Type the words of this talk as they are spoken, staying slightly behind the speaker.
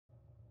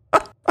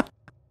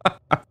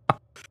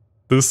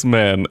This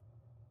man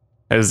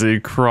has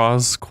a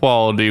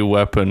cross-quality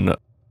weapon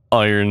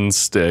iron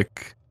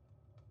stick.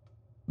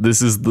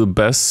 This is the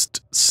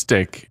best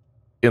stick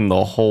in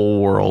the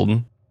whole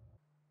world.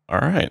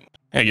 Alright.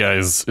 Hey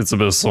guys, it's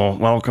Abyssle.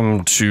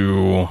 Welcome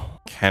to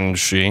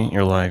Kenshi.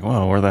 You're like,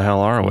 whoa, where the hell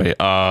are we?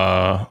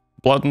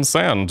 Blood and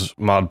Sand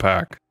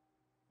Modpack.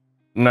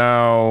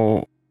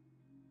 Now,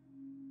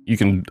 you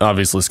can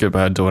obviously skip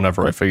ahead to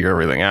whenever I figure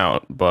everything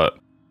out, but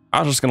I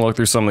was just gonna look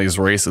through some of these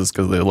races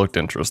because they looked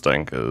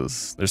interesting,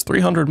 because there's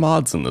 300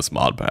 mods in this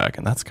mod pack,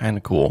 and that's kind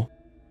of cool.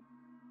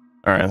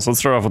 Alright, so let's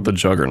start off with the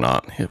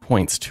Juggernaut. Hit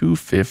points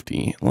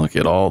 250. Look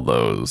at all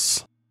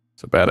those.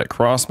 So bad at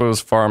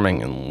crossbows,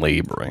 farming, and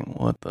laboring.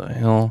 What the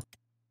hell?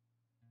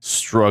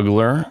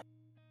 Struggler.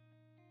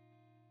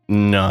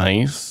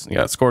 Nice. You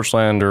got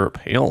Scorchlander,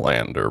 Pale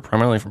Lander,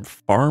 primarily from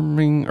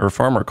farming or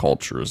farmer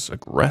cultures.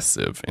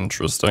 Aggressive.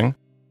 Interesting.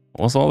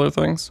 What's all other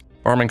things?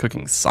 Farming,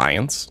 cooking,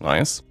 science.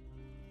 Nice.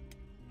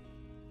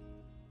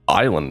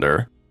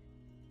 Islander.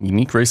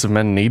 Unique race of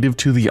men native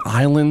to the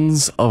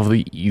islands of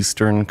the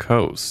eastern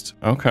coast.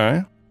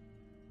 Okay.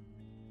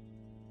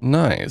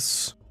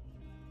 Nice.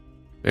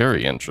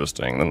 Very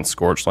interesting. Then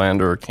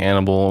Scorchlander,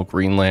 Cannibal,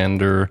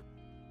 Greenlander.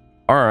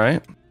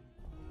 Alright.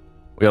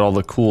 We got all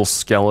the cool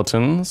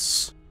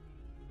skeletons.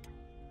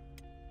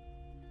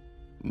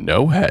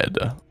 No head.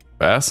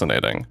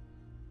 Fascinating.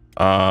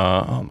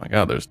 Oh my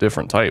god, there's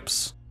different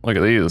types. Look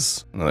at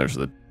these. And then there's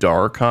the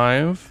Dark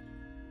Hive.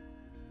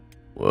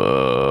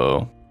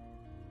 Whoa.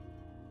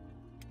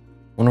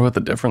 Wonder what the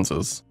difference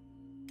is.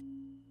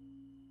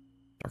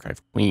 Dark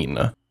Hive Queen.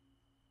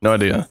 No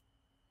idea.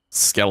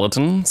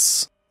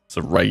 Skeletons. It's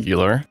a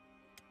regular.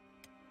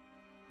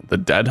 The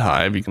Dead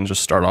Hive, you can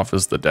just start off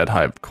as the Dead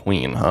Hive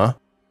Queen, huh?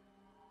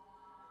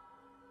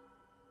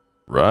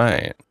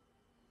 Right.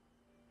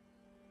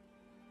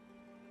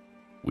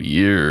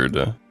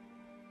 Weird.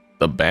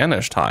 The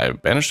Banished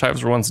Hive. Banished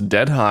Hives were once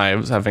dead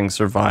hives having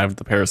survived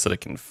the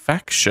parasitic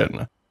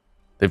infection.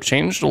 They've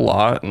changed a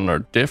lot and are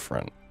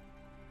different.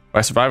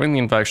 By surviving the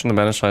infection, the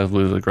Banished Hives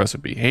lose the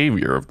aggressive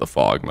behavior of the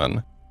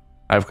Fogmen.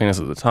 Hive Queen is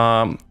at the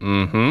top.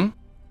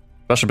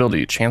 Special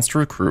ability, chance to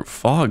recruit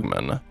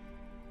Fogmen.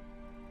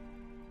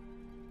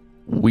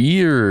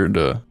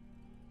 Weird.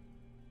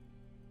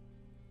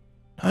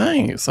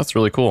 Nice, that's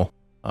really cool.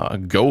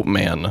 Goat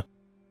Man.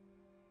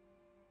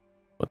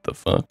 What the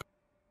fuck?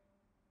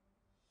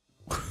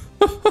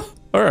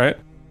 Alright.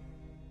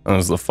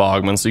 There's the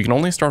Fogmen, so you can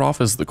only start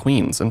off as the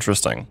queens.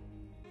 Interesting.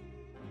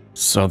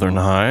 Southern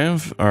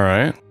Hive,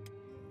 alright.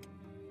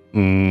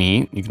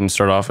 Neat. You can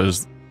start off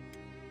as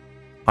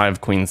Hive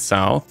Queen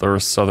South or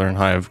Southern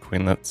Hive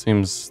Queen. That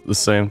seems the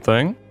same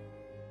thing.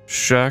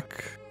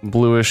 Shek,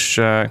 bluish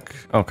Shek.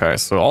 Okay,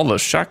 so all the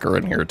Shek are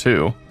in here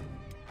too.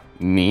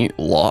 Neat.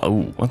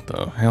 Ooh, what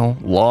the hell?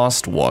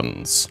 Lost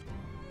Ones.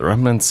 The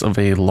remnants of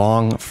a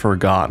long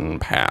forgotten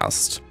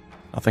past.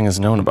 Nothing is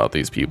known about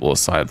these people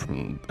aside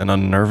from an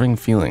unnerving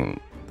feeling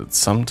that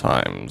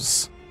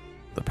sometimes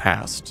the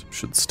past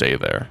should stay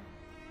there.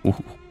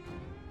 Ooh.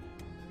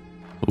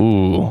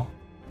 Ooh.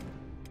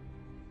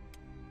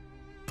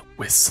 The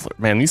Whistler.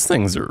 Man, these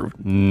things are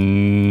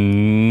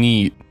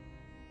neat.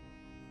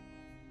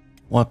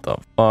 What the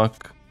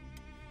fuck?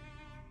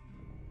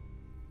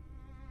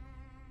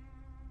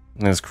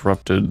 And has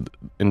corrupted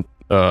in,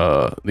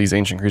 these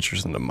ancient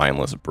creatures into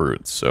mindless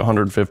brutes. So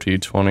 150,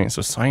 20.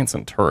 So science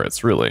and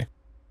turrets, really.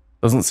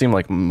 Doesn't seem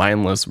like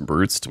mindless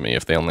brutes to me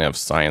if they only have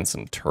science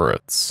and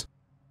turrets.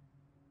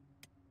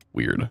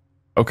 Weird.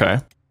 Okay.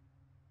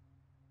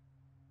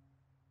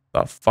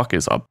 The fuck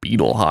is a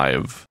beetle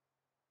hive?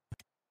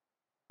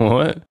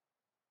 What?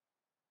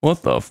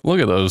 What the look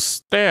at those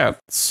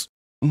stats.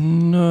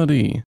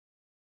 Nutty.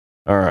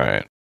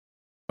 Alright.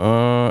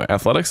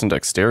 Athletics and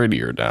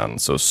dexterity are down.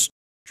 So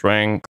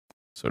strength,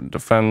 so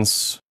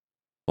defense.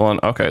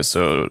 Okay,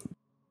 so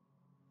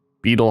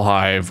beetle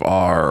hive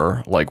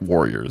are like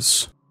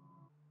warriors.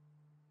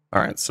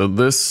 Alright, so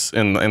this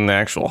in the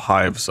actual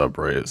hive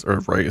subrace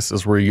or race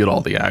is where you get all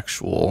the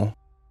actual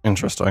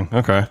interesting.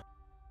 Okay.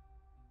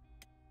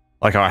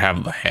 Like how I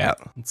have the hat.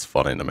 It's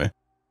funny to me.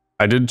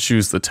 I did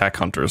choose the Tech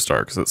Hunter star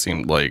because it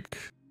seemed like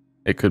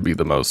it could be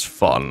the most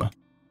fun.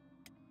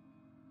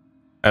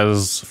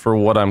 As for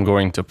what I'm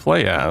going to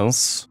play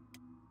as,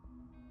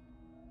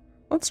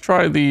 let's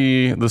try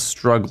the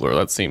Struggler.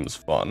 That seems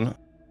fun.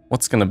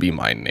 What's gonna be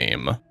my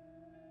name?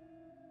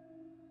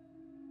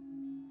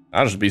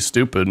 I'll just be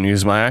stupid and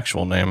use my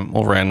actual name.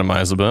 We'll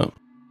randomize a bit.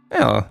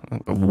 Yeah,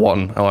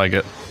 1. I like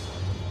it.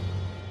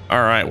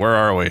 Alright, where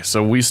are we?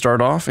 So we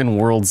start off in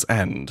World's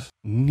End.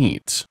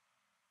 Neat.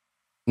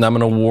 Now I'm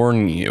gonna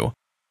warn you.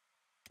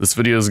 This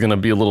video is gonna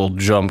be a little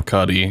jump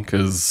cutty,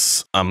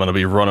 because I'm gonna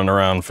be running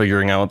around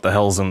figuring out what the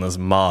hell's in this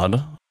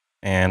mod.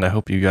 And I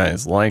hope you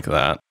guys like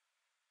that.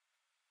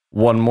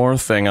 One more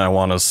thing I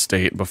want to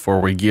state before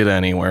we get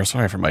anywhere.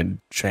 Sorry for my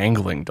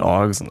jangling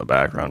dogs in the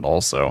background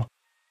also.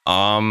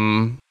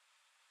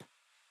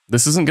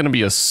 This isn't going to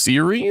be a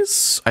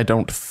series, I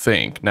don't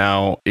think.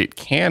 Now, it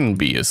can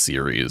be a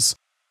series.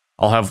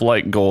 I'll have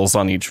like goals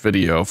on each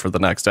video for the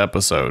next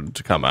episode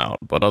to come out.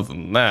 But other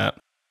than that,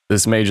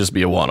 this may just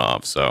be a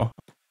one-off. So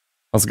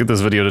let's get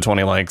this video to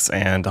 20 likes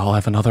and I'll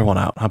have another one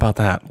out. How about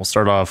that? We'll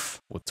start off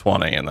with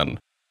 20 and then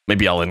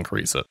maybe I'll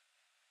increase it.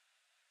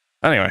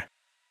 Anyway,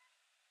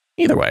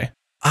 either way,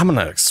 I'm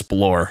gonna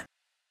explore.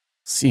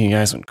 See you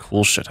guys when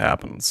cool shit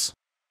happens.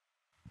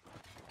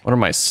 What are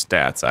my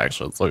stats,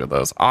 actually? Let's look at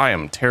those. I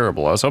am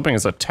terrible. I was hoping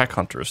as a tech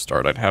hunter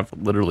start, I'd have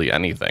literally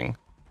anything.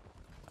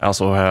 I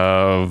also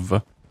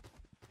have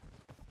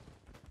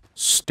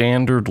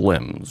standard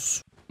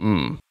limbs.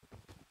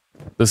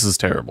 This is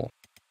terrible.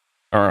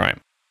 Alright.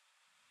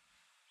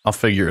 I'll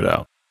figure it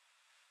out.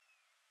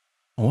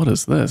 What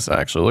is this,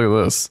 actually? Look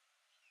at this.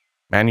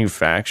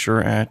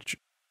 Manufacture at...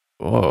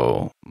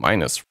 Whoa.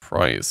 Minus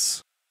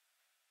price.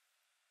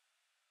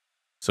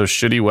 So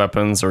shitty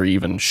weapons are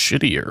even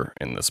shittier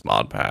in this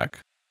mod pack.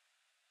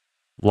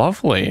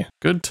 Lovely.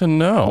 Good to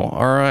know.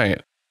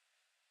 Alright.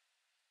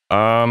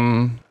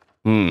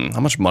 How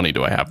much money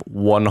do I have?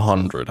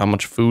 100. How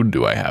much food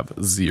do I have?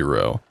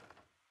 0.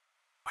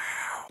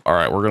 Wow.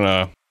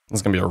 Alright, this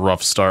is gonna be a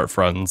rough start,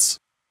 friends.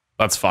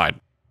 That's fine.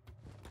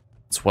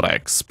 That's what I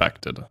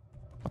expected.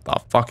 What the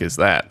fuck is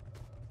that?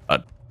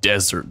 A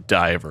desert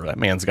diver. That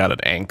man's got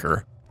an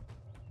anchor.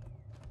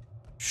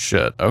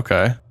 Shit,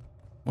 okay.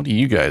 What do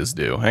you guys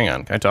do? Hang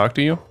on, can I talk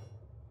to you?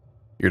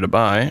 Here to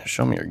buy.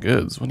 Show me your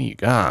goods. What do you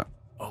got?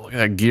 Oh, look at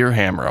that gear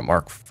hammer, a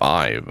Mark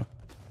 5.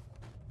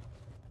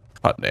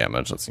 Cut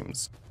damage, that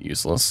seems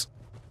useless.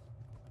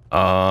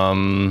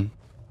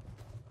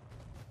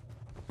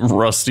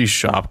 Rusty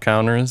shop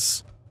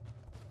counters.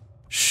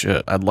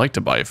 Shit, I'd like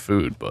to buy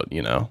food, but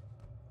you know.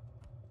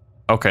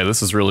 Okay,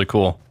 this is really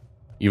cool.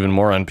 Even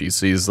more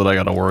NPCs that I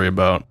gotta worry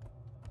about.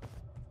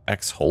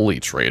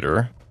 Ex-holy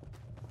trader.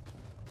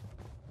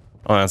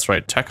 Oh, that's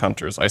right, tech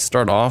hunters. I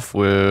start off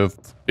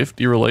with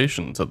 50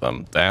 relation to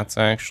them. That's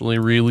actually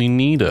really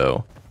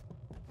neato.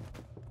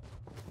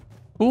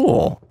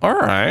 Cool,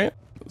 alright.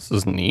 This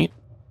is neat.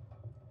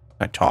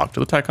 Can I talk to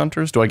the tech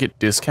hunters? Do I get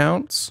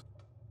discounts?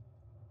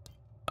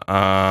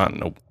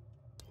 Nope.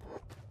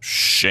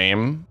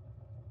 Shame.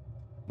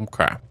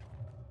 Okay.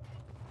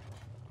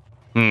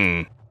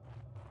 No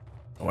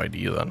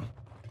idea then.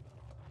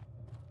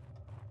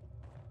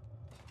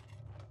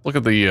 Look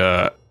at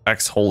the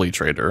ex-holy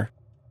trader.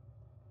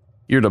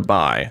 Here to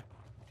buy.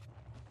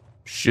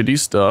 Shitty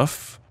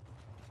stuff.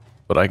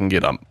 But I can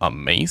get a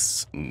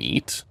mace.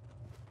 Neat.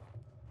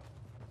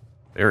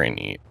 Very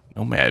neat.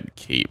 Nomad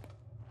cape.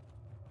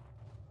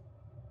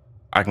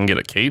 I can get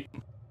a cape?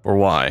 Or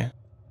why? Is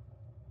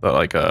that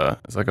like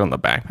is that go in the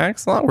backpack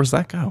slot? Where's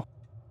that go?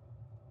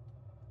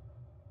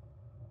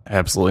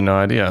 Absolutely no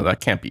idea. That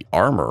can't be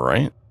armor,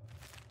 right?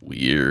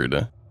 Weird.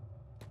 Oh,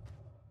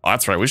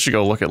 that's right. We should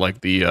go look at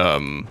like the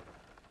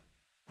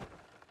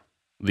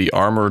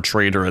armor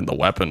trader in the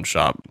weapon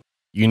shop.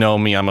 You know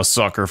me, I'm a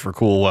sucker for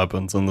cool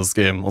weapons in this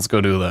game. Let's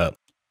go do that.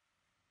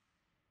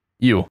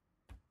 You.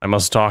 I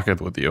must talk it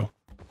with you.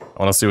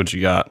 I want to see what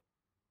you got.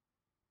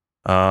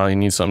 You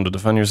need something to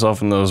defend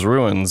yourself in those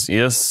ruins.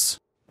 Yes.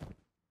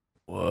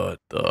 What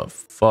the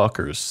fuck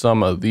are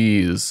some of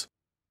these?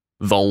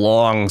 The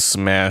Long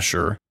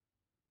Smasher.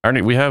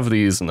 We have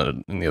these in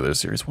the other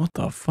series. What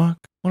the fuck?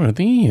 What are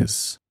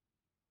these?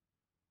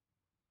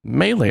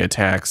 Melee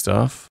attack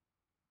stuff.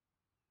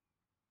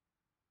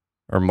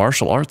 Or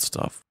martial arts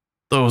stuff.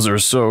 Those are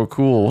so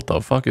cool. What the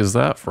fuck is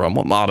that from?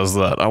 What mod is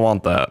that? I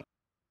want that.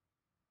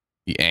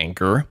 The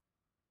anchor.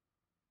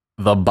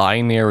 The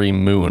binary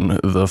moon.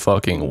 The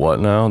fucking what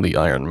now? The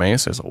iron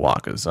mace. There's a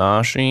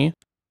wakizashi.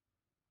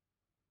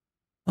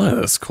 Look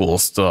at this cool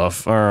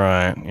stuff.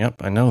 Alright.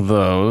 Yep, I know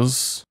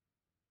those.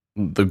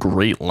 The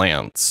Great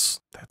Lance.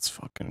 That's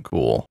fucking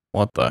cool.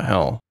 What the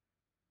hell?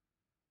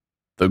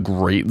 The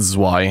Great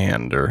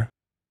Zweihander.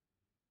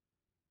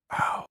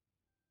 Wow.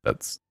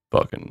 That's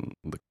fucking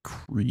the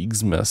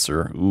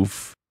Kriegsmesser.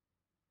 Oof.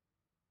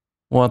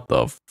 What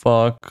the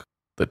fuck?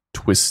 The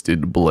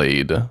Twisted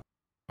Blade.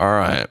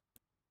 Alright.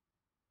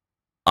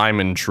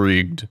 I'm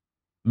intrigued.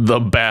 The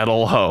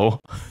Battle Hoe.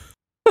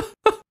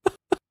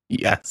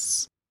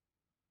 Yes.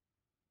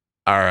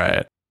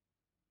 Alright.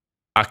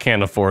 I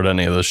can't afford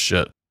any of this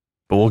shit.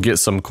 But we'll get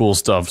some cool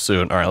stuff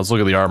soon. Alright, let's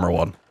look at the armor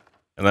one.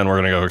 And then we're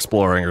gonna go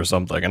exploring or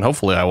something. And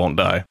hopefully I won't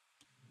die.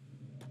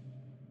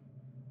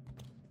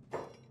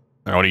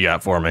 Alright, what do you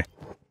got for me?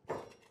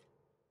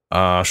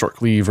 Short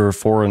cleaver,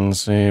 foreign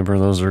saber,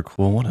 those are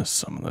cool. What is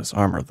some of this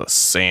armor? The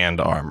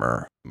sand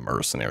armor.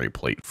 Mercenary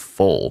plate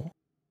full.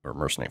 Or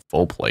mercenary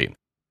full plate.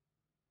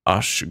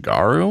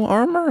 Ashigaru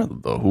armor?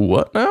 The who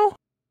what now?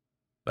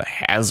 The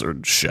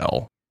hazard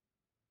shell.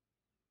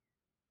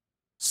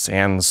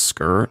 Sand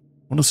skirt?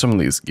 What do some of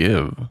these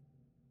give?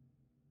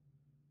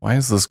 Why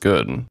is this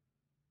good?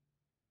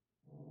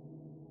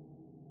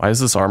 Why is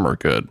this armor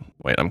good?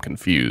 Wait, I'm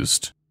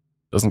confused.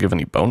 Doesn't give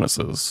any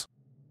bonuses.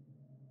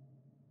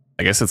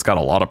 I guess it's got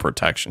a lot of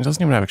protection. It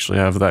doesn't even actually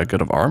have that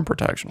good of arm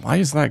protection. Why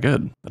is that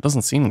good? That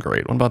doesn't seem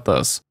great. What about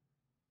this?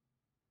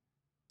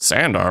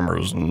 Sand armor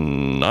is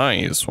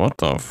nice. What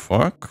the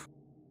fuck?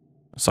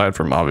 Aside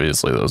from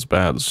obviously those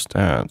bad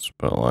stats,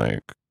 but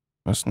like,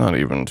 that's not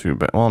even too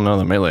bad. Well, no,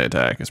 the melee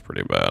attack is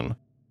pretty bad.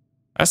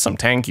 That's some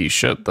tanky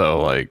shit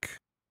though, like,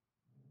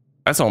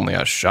 that's only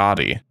a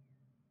shoddy.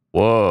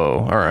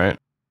 Whoa, alright.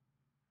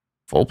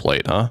 Full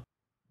plate, huh?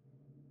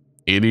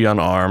 80 on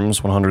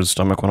arms, 100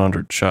 stomach,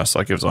 100 chest.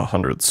 That gives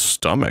 100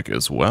 stomach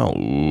as well.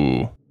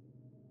 Ooh.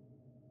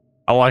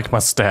 I like my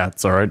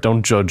stats, alright?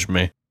 Don't judge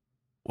me.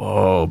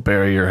 Whoa,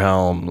 barrier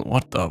helm.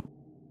 What the?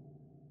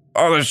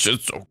 Oh, this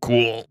shit's so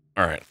cool.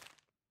 Alright.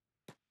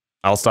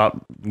 I'll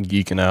stop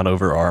geeking out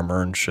over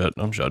armor and shit.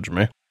 Don't judge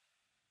me.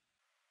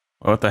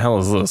 What the hell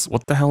is this?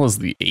 What the hell is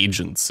the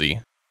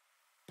agency?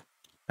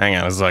 Hang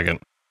on a second.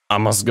 I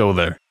must go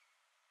there.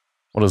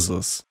 What is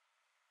this?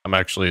 I'm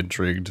actually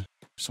intrigued.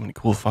 So many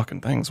cool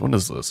fucking things. What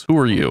is this? Who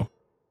are you?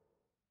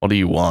 What do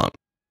you want?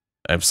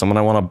 I have someone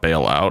I want to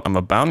bail out. I'm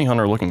a bounty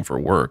hunter looking for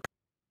work.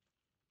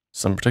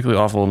 Some particularly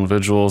awful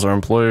individuals or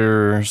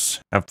employers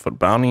have put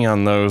bounty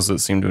on those that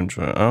seem to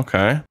enjoy.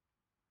 Okay.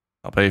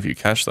 I'll pay if you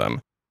catch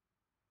them.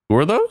 Who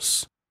are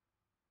those?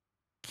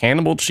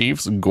 Cannibal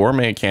chiefs,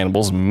 gourmet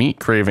cannibals,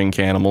 meat-craving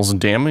cannibals,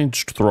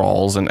 damaged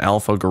thralls, and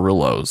alpha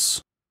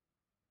gorillas.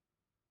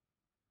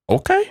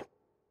 Okay.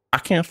 I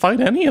can't fight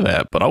any of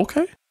that, but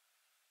okay.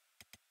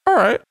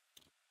 Alright.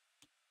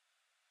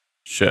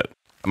 Shit.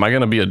 Am I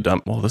gonna be a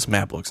dumb... Well, this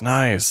map looks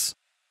nice.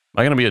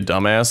 Am I gonna be a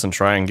dumbass and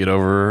try and get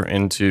over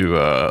into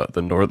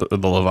the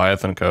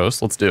Leviathan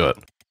coast? Let's do it.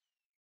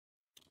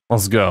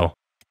 Let's go.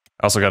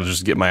 I also gotta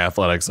just get my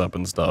athletics up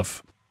and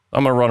stuff.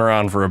 I'm gonna run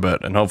around for a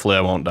bit, and hopefully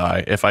I won't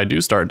die. If I do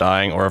start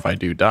dying, or if I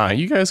do die,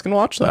 you guys can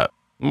watch that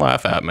and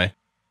laugh at me. I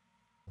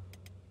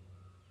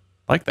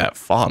like that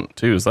font,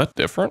 too. Is that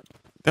different?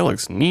 That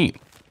looks neat.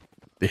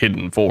 The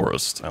Hidden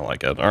Forest. I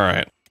like it.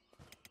 Alright.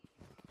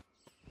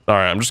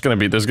 Alright, I'm just gonna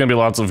be... There's gonna be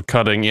lots of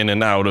cutting in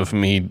and out of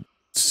me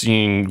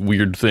seeing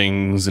weird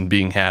things and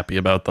being happy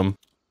about them.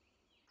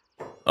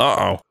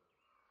 Uh-oh.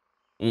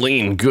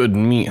 Lean, good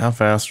meat. How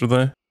fast are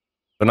they?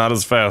 They're not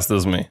as fast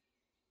as me.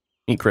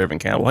 Meat craving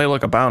cannibal. Hey,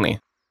 look, a bounty.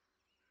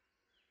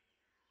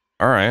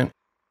 Alright.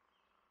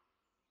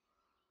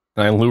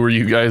 Can I lure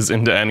you guys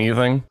into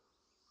anything?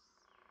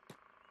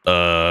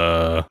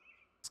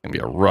 It's gonna be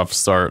a rough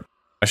start.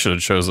 I should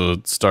have chose a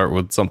start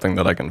with something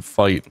that I can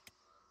fight.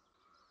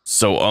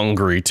 So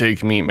hungry,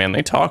 take meat, man.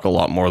 They talk a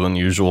lot more than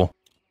usual.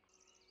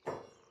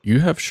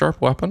 You have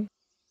sharp weapon?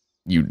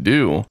 You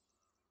do?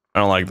 I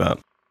don't like that.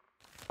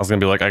 I was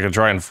gonna be like, I could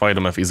try and fight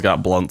him if he's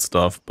got blunt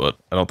stuff, but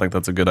I don't think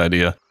that's a good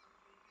idea.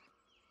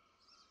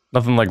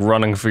 Nothing like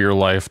running for your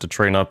life to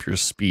train up your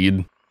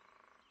speed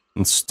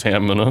and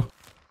stamina.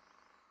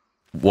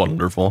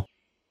 Wonderful.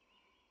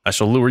 I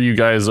shall lure you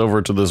guys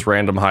over to this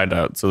random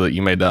hideout so that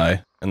you may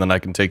die, and then I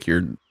can take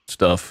your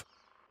stuff.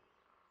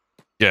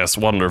 Yes,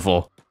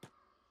 wonderful.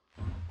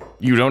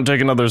 You don't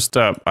take another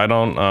step. I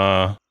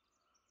don't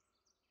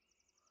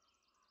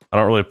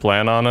really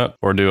plan on it,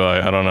 or do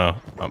I? I don't know.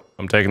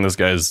 I'm taking this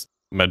guy's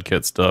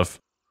medkit stuff.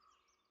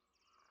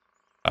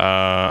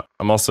 I'm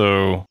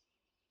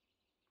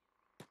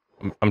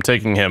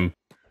taking him.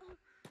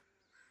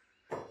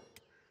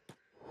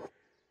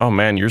 Oh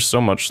man, you're so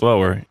much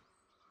slower.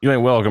 You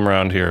ain't welcome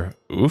around here.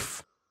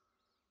 Oof.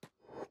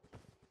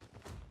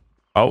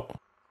 Oh.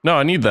 No,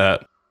 I need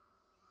that.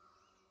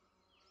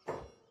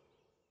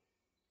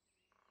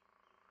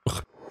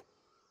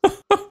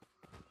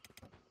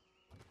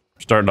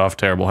 Starting off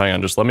terrible. Hang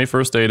on, just let me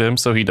first aid him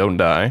so he don't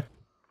die.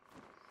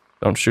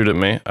 Don't shoot at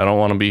me. I don't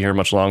want to be here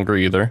much longer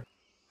either.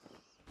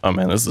 Oh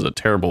man, this is a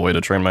terrible way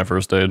to train my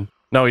first aid.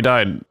 No, he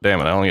died. Damn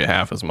it, I only get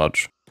half as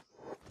much.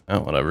 Oh,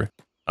 whatever.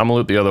 I'm gonna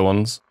loot the other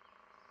ones.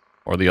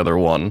 Or the other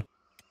one.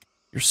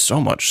 You're so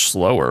much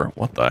slower.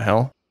 What the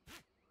hell?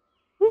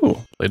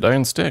 Ooh, they die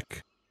in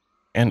stick.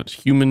 And it's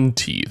human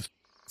teeth.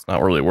 It's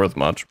not really worth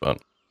much,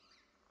 but...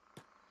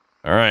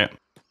 Alright.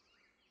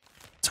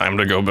 Time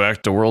to go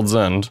back to World's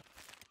End.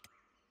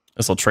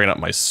 This'll train up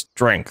my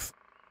strength.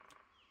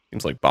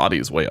 Seems like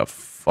body's weigh a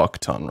fuck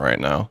ton right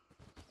now.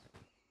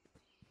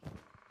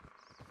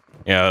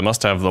 Yeah, it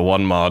must have the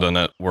one mod in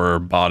it where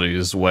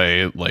bodies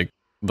weigh, like,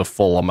 the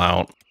full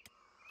amount.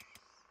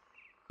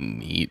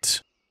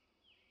 Neat.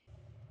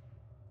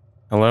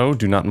 Hello?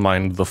 Do not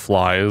mind the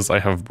flies. I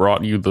have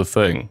brought you the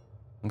thing.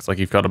 Looks like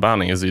you've got a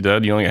bounty. Is he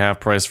dead? You only get half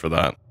price for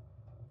that.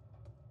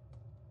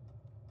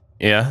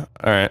 Yeah?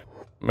 Alright.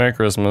 Merry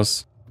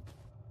Christmas.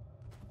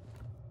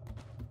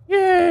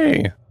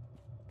 Yay!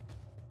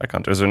 Pack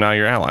hunters are now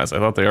your allies. I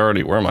thought they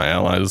already were my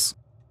allies.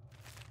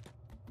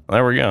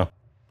 There we go.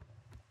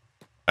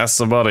 That's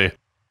the buddy.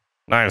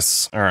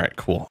 Nice. Alright,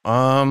 cool.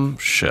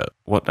 Shit.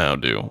 What now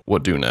do?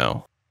 What do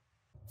now?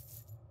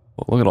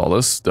 Well, look at all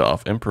this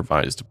stuff.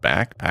 Improvised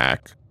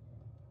backpack.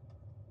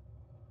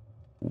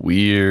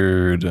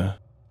 Weird.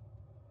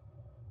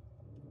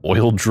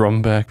 Oil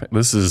drum backpack.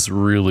 This is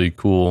really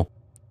cool.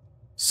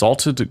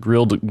 Salted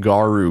grilled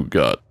garu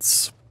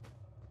guts.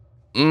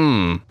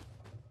 Mmm.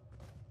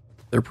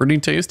 They're pretty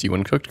tasty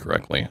when cooked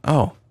correctly.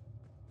 Oh.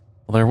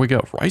 Well, there we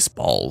go. Rice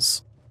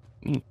balls.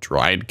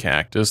 Dried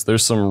cactus.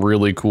 There's some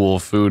really cool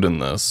food in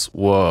this.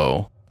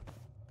 Whoa.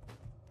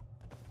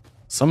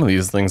 Some of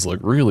these things look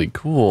really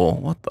cool.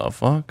 What the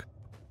fuck?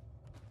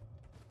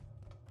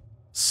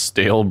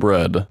 Stale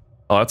bread.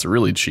 Oh, that's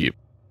really cheap.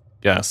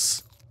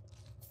 Yes.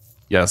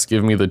 Yes,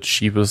 give me the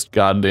cheapest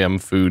goddamn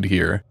food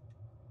here.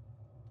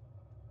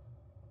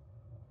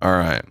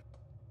 Alright.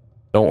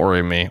 Don't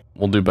worry me.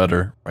 We'll do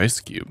better.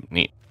 Rice cube.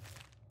 Neat.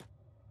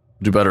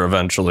 Do better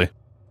eventually.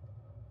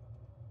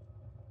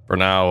 For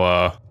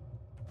now,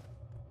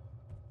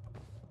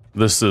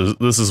 this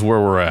is where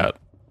we're at.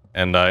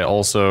 And I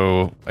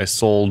sold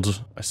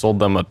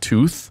them a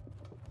tooth.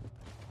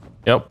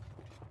 Yep.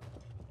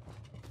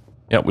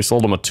 Yep, we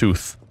sold them a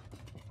tooth.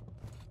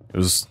 It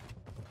was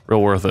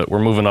real worth it. We're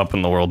moving up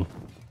in the world.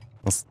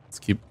 Let's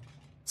keep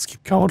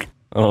going.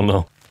 I don't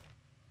know.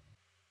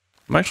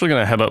 I'm actually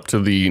gonna head up to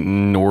the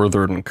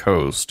northern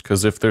coast,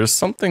 because if there's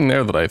something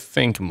there that I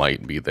think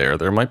might be there,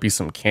 there might be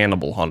some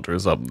cannibal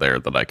hunters up there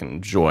that I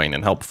can join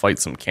and help fight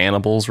some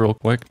cannibals real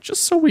quick,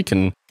 just so we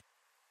can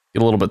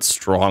get a little bit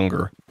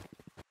stronger.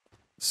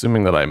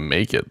 Assuming that I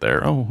make it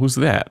there. Oh, who's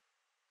that?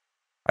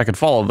 I could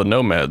follow the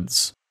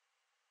nomads.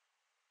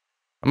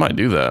 I might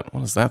do that.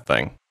 What is that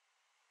thing?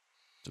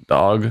 It's a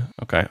dog.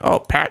 Okay. Oh,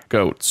 pack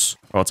goats.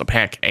 Oh, it's a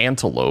pack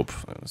antelope.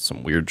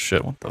 Some weird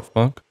shit. What the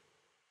fuck?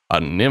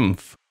 A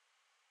nymph.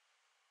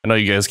 I know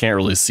you guys can't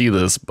really see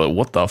this, but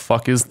what the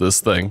fuck is this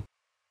thing?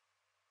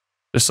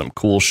 There's some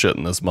cool shit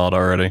in this mod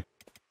already.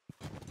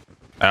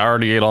 I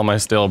already ate all my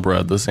stale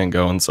bread. This ain't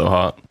going so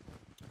hot.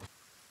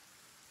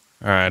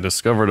 Alright, I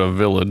discovered a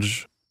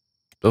village.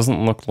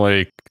 Doesn't look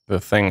like the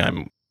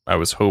thing I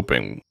was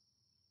hoping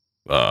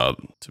to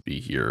be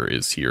here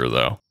is here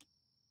though.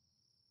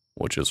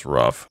 Which is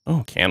rough.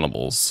 Oh,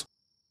 cannibals.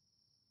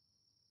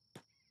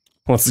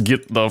 Let's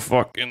get the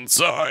fuck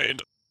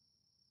inside.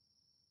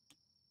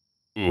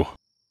 Ooh.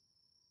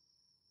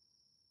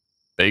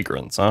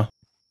 Vagrants, huh?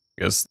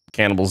 I guess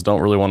cannibals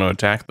don't really want to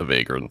attack the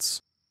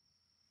vagrants.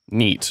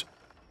 Neat.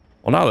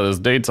 Well, now that it's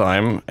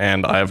daytime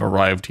and I've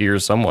arrived here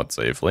somewhat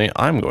safely,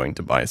 I'm going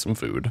to buy some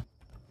food.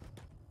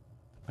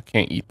 I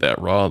can't eat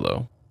that raw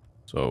though,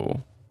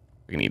 so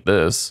I can eat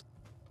this.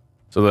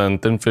 So then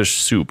thin fish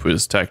soup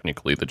is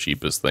technically the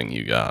cheapest thing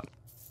you got.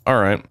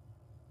 Alright.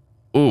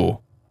 Ooh.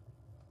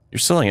 You're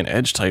selling an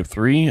Edge Type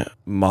 3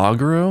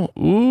 Magro?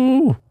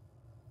 Ooh.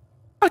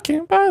 I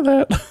can't buy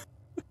that.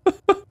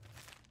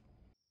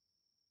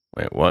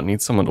 Wait, what?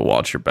 Need someone to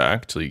watch your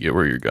back till you get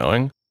where you're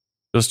going?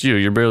 Just you,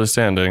 you're barely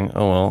standing.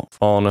 Oh well,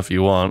 fall in if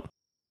you want.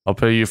 I'll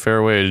pay you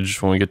fair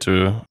wage when we get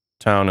to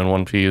town in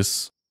one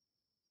piece.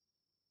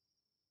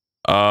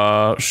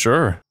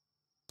 Sure.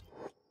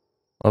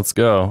 Let's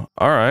go.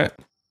 Alright.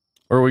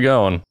 Where are we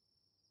going?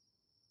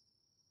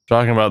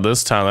 Talking about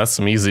this town, that's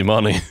some easy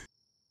money.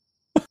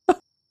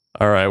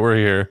 Alright, we're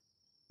here.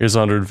 Here's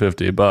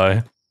 150,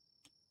 bye.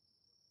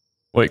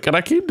 Wait, can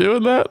I keep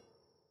doing that?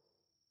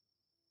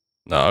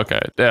 No, okay.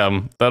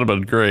 Damn, that'd have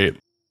been great.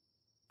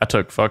 I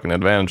took fucking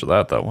advantage of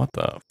that though. What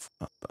the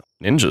fuck?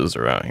 Ninjas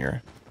are out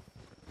here.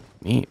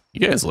 Neat.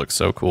 You guys look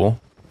so cool.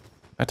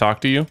 Can I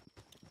talk to you?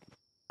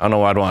 I don't know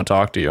why I'd want to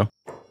talk to you.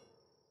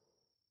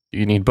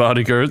 You need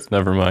bodyguards?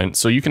 Never mind.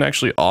 So you can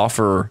actually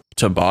offer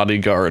to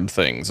bodyguard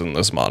things in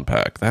this mod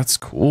pack. That's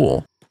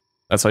cool.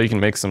 That's how you can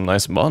make some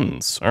nice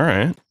buns.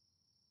 Alright.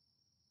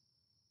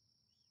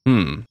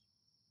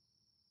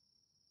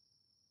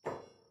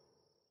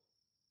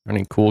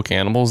 Any cool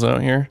cannibals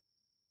out here?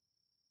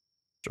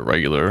 Just a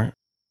regular.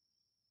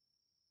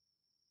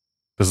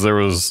 Because there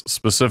was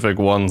specific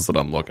ones that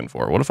I'm looking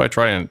for. What if I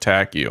try and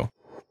attack you?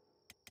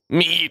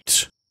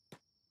 Meat!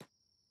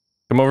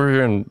 Come over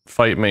here and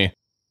fight me.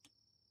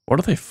 What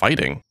are they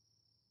fighting?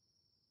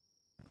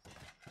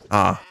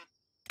 Ah,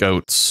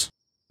 goats.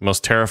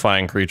 Most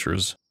terrifying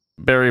creatures.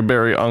 Very,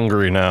 very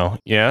hungry now.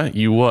 Yeah,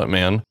 you what,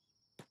 man?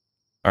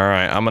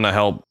 Alright, I'm gonna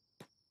help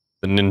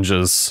the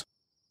ninjas.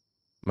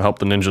 I'm gonna help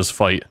the ninjas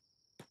fight.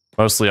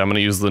 Mostly, I'm gonna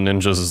use the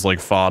ninjas as like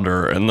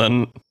fodder, and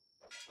then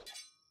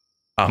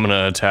I'm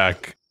gonna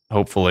attack,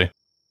 hopefully.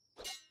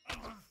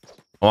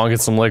 I wanna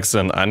get some licks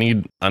in. I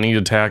need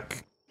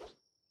attack.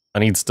 I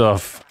need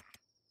stuff.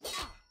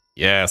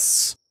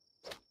 Yes.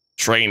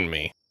 Train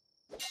me.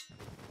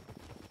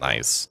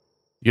 Nice.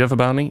 You have a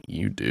bounty?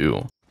 You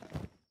do.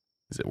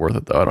 Is it worth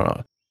it though? I don't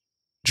know.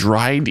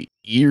 Dried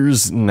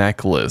ears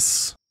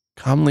necklace.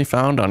 Commonly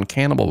found on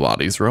cannibal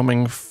bodies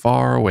roaming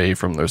far away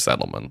from their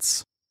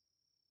settlements.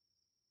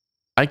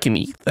 I can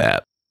eat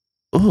that.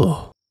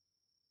 Ugh.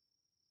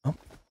 Well,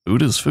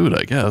 food is food,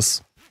 I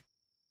guess.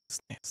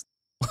 It's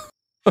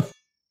nasty.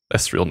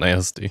 That's real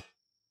nasty.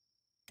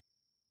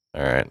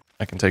 Alright,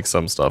 I can take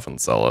some stuff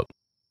and sell it.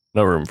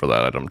 No room for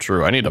that item.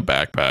 True, I need a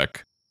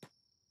backpack.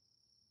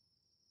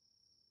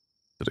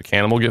 Did a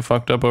cannibal get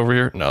fucked up over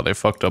here? No, they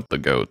fucked up the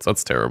goats.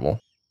 That's terrible.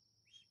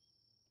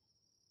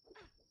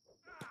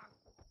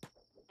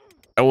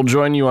 I will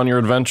join you on your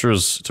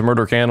adventures to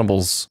murder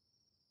cannibals.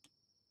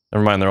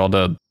 Never mind, they're all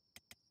dead.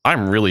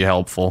 I'm really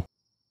helpful.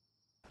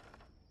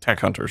 Tech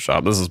Hunter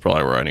shop. This is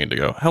probably where I need to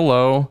go.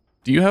 Hello.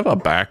 Do you have a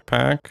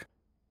backpack?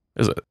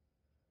 Is it?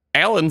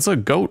 Alan's a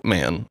goat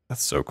man.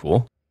 That's so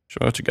cool. Show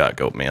me what you got,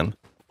 goat man.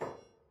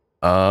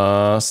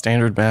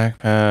 Standard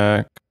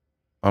backpack.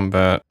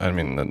 Combat. I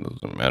mean, that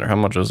doesn't matter. How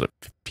much is it?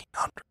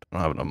 1,500. I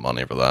don't have enough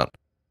money for that.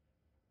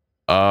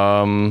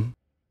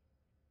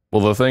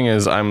 Well, the thing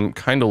is, I'm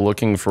kind of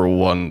looking for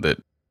one that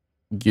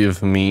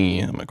give me...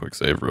 I'm gonna quick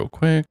save real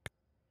quick.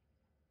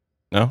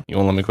 No? You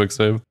won't let me quick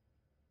save?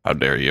 How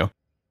dare you?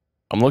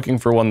 I'm looking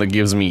for one that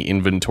gives me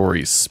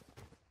inventory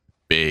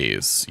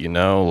space, you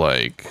know,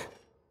 like...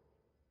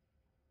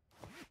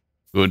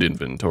 good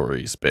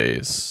inventory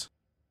space.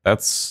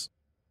 That's...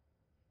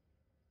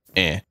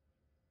 Can't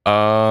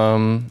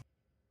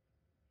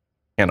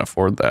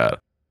afford that.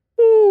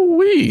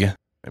 Ooh-wee.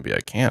 Maybe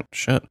I can't.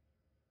 Shit.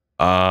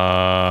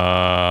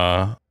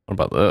 What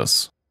about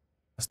this?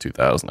 That's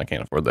 2,000. I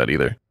can't afford that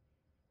either.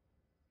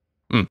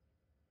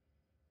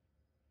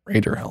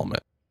 Raider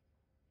helmet.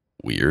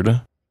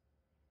 Weird.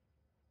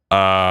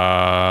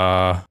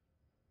 Buzz?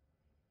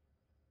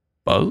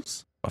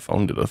 My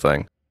phone did a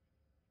thing.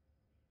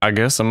 I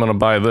guess I'm gonna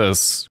buy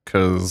this,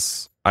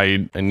 because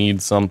I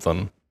need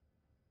something.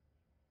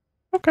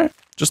 Okay.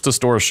 Just to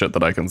store shit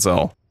that I can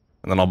sell.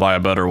 And then I'll buy a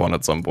better one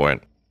at some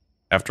point.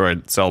 After I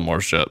sell more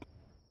shit.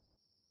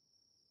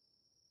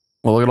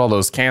 Well, look at all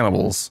those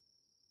cannibals.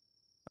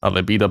 Oh,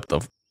 they beat up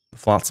the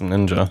Flotsam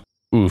Ninja.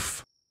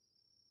 Oof.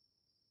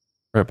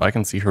 Rip, I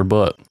can see her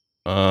butt.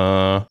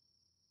 I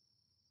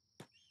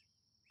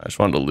just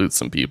wanted to loot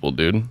some people,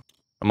 dude. I'm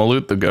gonna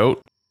loot the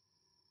goat.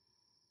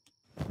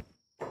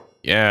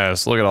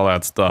 Yes, look at all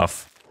that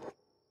stuff.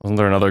 Wasn't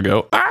there another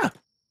goat? Ah!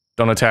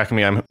 Don't attack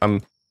me,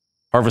 I'm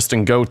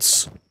harvesting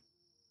goats.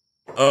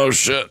 Oh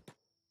shit.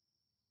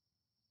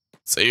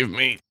 Save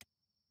me.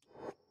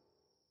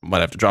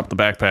 Might have to drop the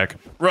backpack.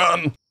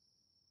 Run!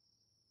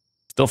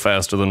 Still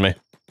faster than me.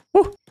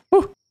 Woo!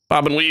 Woo!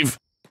 Bob and weave.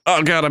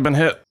 Oh god, I've been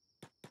hit.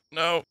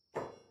 No.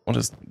 What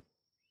is...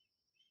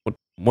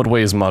 What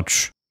weighs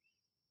much?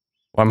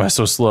 Why am I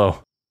so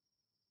slow?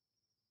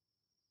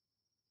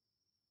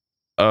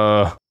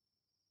 I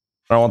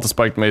don't want the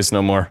spiked mace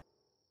no more.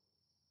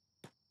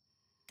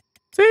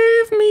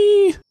 Save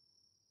me!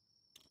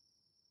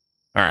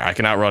 Alright, I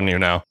can outrun you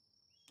now.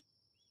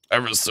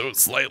 Ever so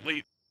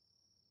slightly.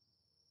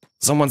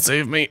 Someone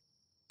save me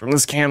from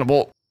this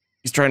cannibal.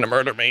 He's trying to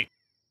murder me.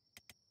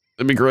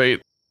 That'd be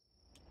great.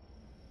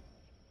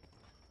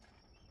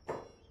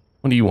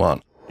 What do you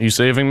want? Are you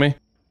saving me?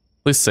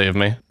 Please save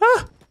me.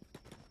 Ah!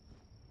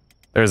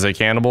 There's a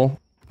cannibal.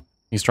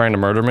 He's trying to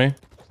murder me.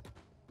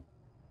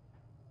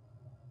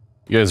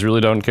 You guys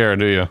really don't care,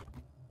 do you?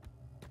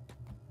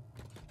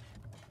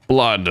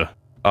 Blood.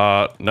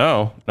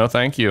 No. No,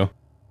 thank you.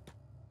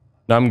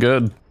 No, I'm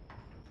good.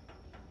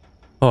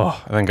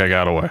 Oh, I think I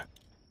got away.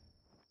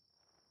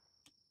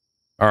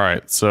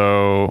 Alright,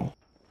 so...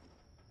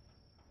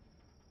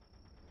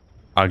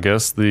 I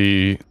guess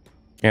the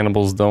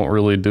cannibals don't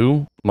really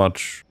do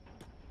much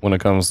when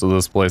it comes to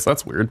this place.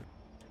 That's weird.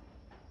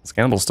 Is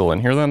cannibal still in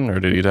here then? Or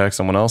did he attack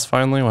someone else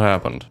finally? What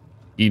happened?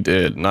 He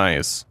did.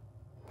 Nice.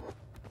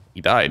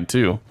 He died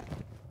too.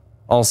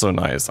 Also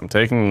nice. I'm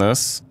taking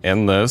this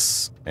and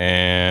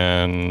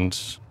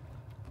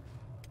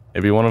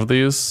maybe one of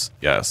these?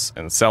 Yes,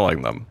 and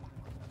selling them.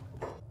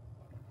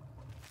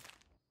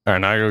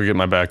 Alright, now I go get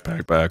my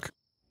backpack back.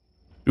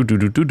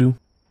 Do.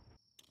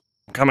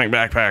 Coming,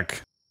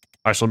 backpack.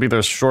 I shall be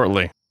there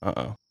shortly.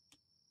 Uh-oh.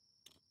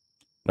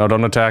 No,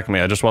 don't attack me.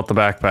 I just want the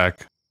backpack.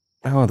 What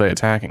the hell are they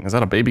attacking? Is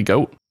that a baby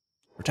goat?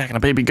 We're attacking a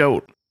baby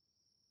goat.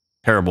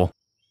 Terrible.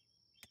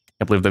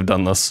 Can't believe they've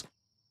done this.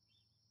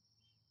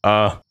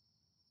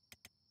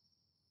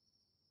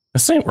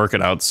 This ain't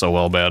working out so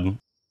well, bad.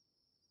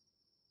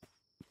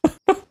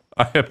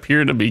 I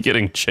appear to be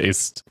getting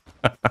chased.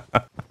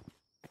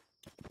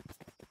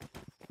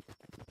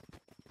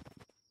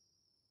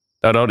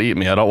 No, don't eat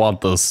me. I don't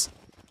want this.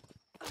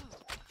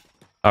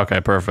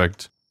 Okay,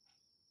 perfect.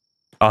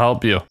 I'll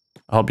help you.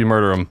 I'll help you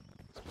murder him.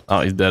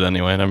 Oh, he's dead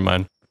anyway. Never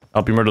mind.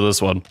 I'll help you murder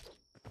this one.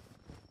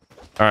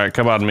 Alright,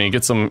 come on me.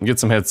 Get some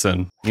hits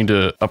in. You need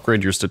to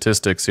upgrade your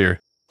statistics here.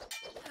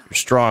 You're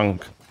strong.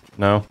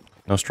 No?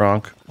 No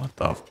strong? What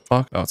the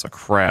fuck? Oh, it's a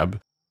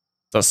crab.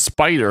 It's a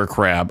spider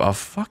crab. A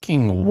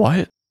fucking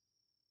what?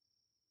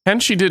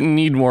 Kenshi didn't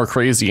need more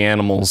crazy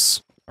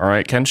animals.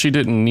 Alright, Kenshi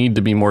didn't need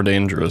to be more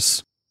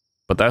dangerous.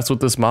 But that's what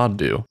this mod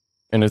do.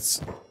 And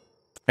it's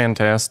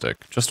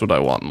fantastic. Just what I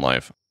want in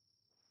life.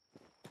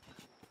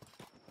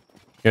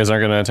 You guys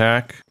aren't gonna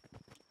attack?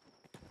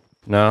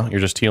 No?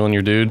 You're just healing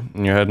your dude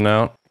and you're heading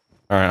out?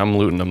 Alright, I'm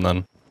looting him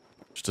then.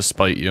 Just to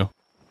spite you.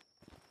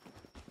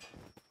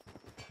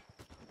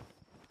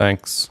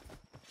 Thanks.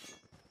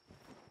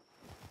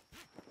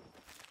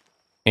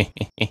 Am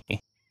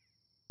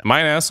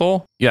I an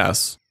asshole?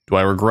 Yes. Do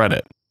I regret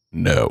it?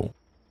 No.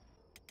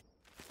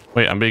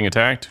 Wait, I'm being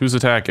attacked? Who's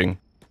attacking?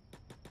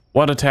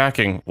 What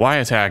attacking? Why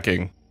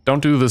attacking?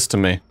 Don't do this to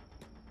me.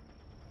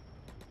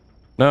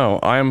 No,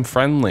 I am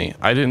friendly.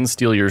 I didn't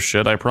steal your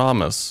shit, I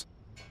promise.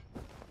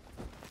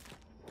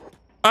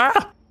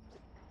 Ah!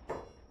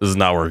 This is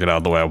not working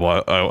out the way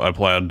I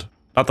planned.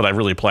 Not that I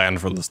really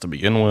planned for this to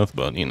begin with,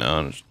 but, you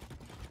know,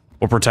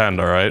 we'll pretend,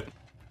 alright?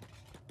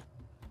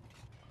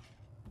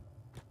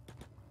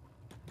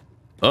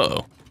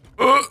 Uh-oh.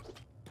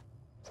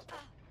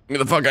 Get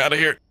the fuck out of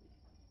here.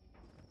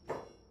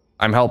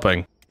 I'm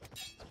helping.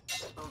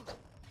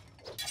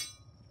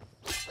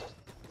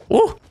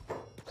 Woo!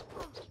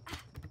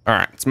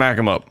 Alright, smack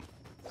him up.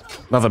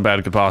 Nothing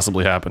bad could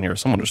possibly happen here.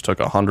 Someone just took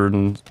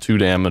 102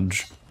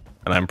 damage.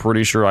 And I'm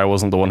pretty sure I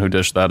wasn't the one who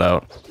dished that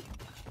out.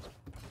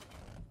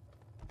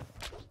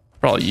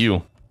 Probably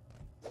you.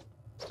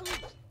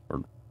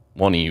 Or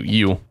one of you.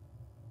 You.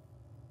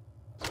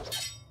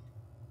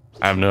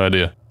 I have no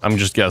idea. I'm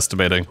just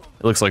guesstimating.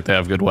 It looks like they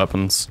have good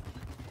weapons.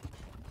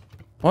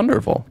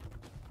 Wonderful.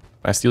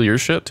 Can I steal your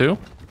shit too?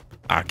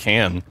 I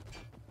can.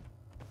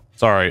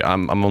 Sorry,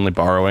 I'm only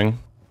borrowing.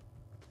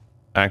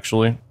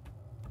 Actually.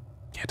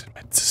 Can't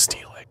admit to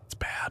stealing. It's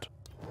bad.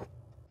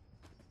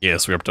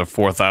 Yes, we're up to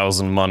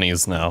 4,000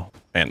 monies now.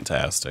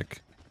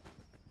 Fantastic.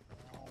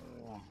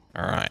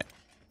 Alright.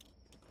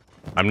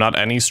 I'm not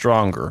any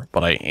stronger,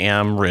 but I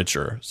am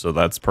richer, so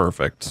that's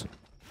perfect.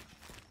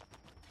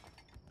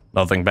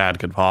 Nothing bad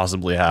could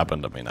possibly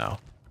happen to me now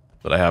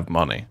that I have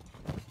money,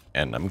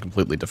 and I'm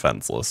completely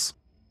defenseless.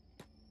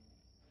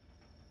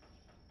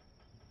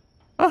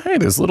 Oh, hey,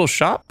 there's little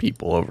shop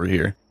people over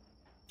here.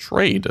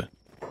 Trade.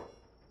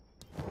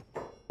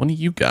 What do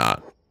you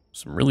got?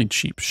 Some really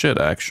cheap shit,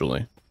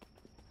 actually.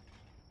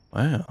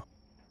 Wow.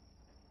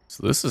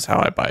 So this is how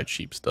I buy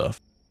cheap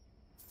stuff.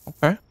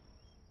 Okay.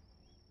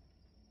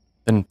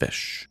 Thin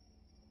fish.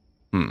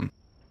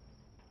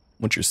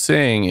 What you're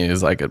saying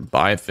is I could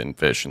buy thin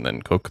fish and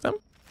then cook them?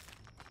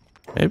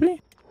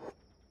 Maybe?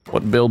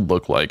 What build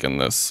look like in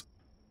this?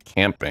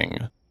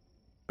 Camping.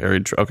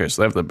 Okay,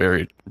 so they have the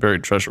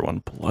buried treasure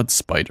one. Blood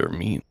spider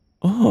meat.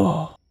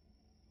 Oh.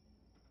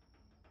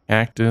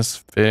 Cactus,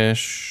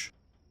 fish,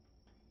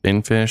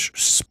 thin fish,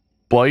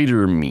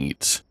 spider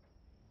meat.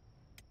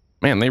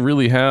 Man, they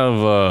really have,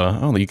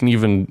 oh, you can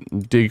even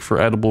dig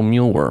for edible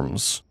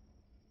mealworms.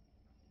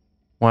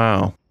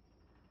 Wow.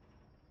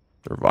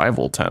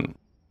 Survival tent.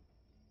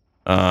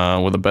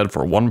 With a bed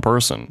for one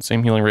person.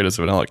 Same healing rate as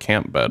a vanilla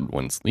camp bed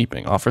when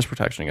sleeping. Offers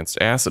protection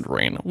against acid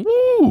rain.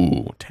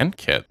 Woo! Tent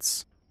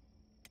kits.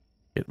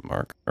 Kit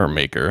mark, or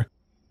maker.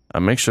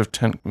 A makeshift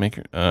tent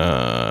maker.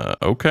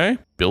 Okay.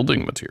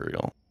 Building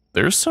material.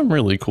 There's some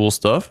really cool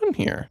stuff in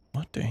here.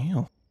 What the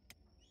hell?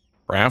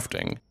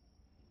 Crafting.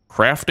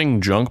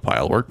 Crafting junk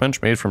pile.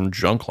 Workbench made from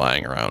junk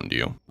lying around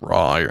you.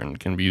 Raw iron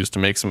can be used to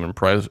make some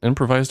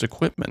improvised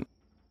equipment.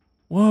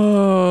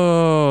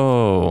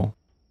 Whoa.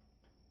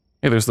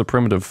 Hey, there's the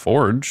primitive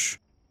forge.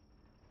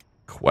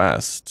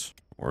 Quest.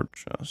 Or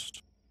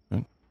chest.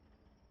 I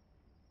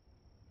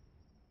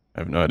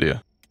have no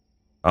idea.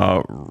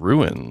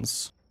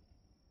 Ruins.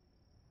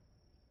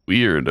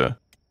 Weird.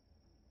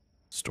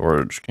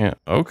 Storage can't.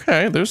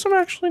 Okay, there's some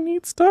actually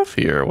neat stuff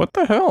here. What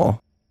the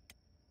hell?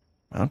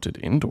 Mounted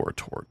indoor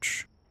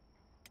torch.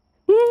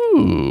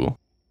 Ooh.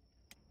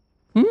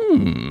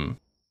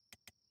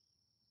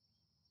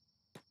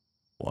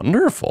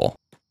 Wonderful.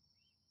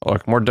 Oh,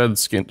 look, more dead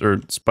skin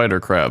or spider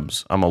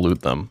crabs. I'm gonna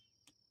loot them.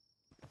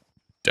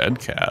 Dead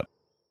cat.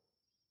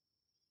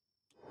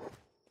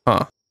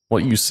 Huh.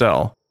 What you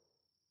sell?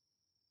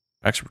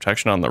 Extra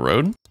protection on the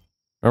road?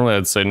 Normally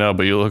I'd say no,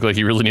 but you look like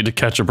you really need to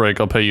catch a break.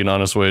 I'll pay you an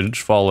honest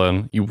wage. Fall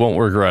in. You won't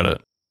regret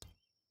it.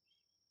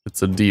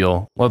 It's a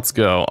deal. Let's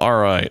go.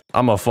 Alright.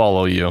 I'm gonna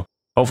follow you.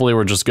 Hopefully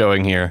we're just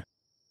going here.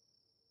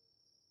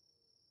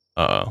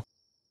 Uh-oh.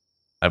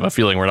 I have a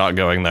feeling we're not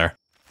going there.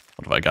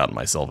 What have I gotten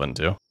myself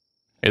into?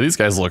 Hey, these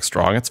guys look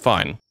strong. It's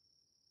fine.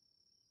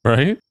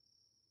 Right?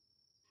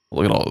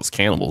 Look at all those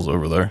cannibals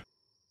over there.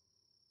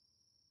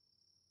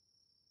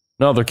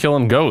 No, they're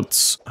killing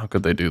goats. How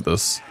could they do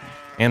this?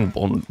 And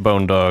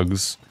bone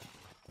dogs.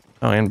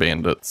 Oh, and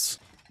bandits.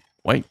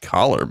 White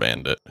collar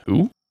bandit.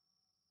 Who?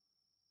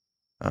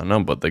 I don't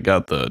know, but they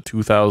got the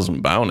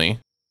 2,000 bounty.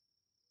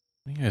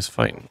 What are you guys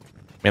fighting?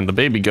 Man, the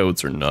baby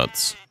goats are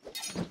nuts.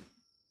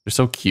 They're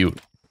so cute.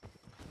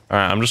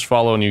 Alright, I'm just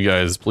following you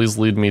guys. Please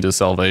lead me to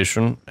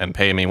salvation and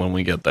pay me when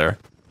we get there.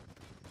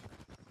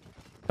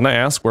 Can I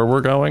ask where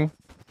we're going?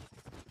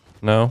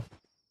 No?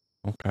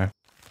 Okay. I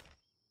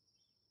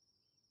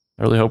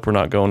really hope we're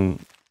not going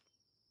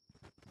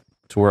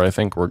to where I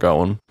think we're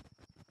going.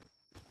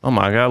 Oh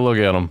my god, look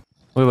at them.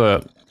 Look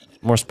at that.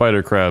 More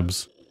spider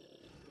crabs.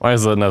 Why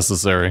is that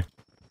necessary?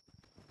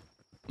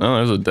 No,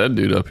 there's a dead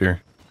dude up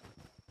here.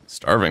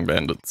 Starving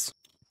bandits.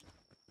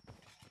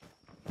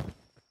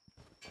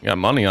 Got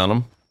money on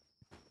them.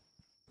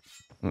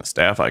 And the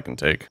staff I can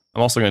take.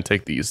 I'm also going to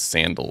take these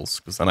sandals,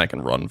 because then I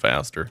can run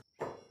faster.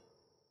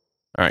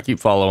 Alright, keep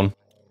following.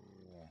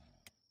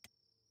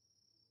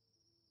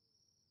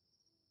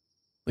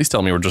 Please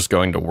tell me we're just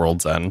going to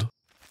World's End.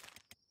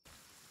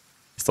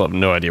 I still have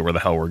no idea where the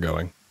hell we're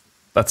going.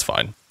 That's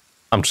fine.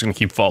 I'm just going to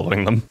keep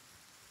following them.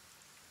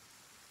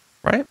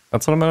 Right?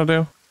 That's what I'm going to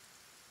do?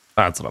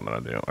 That's what I'm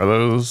going to do. Are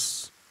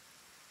those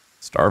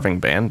starving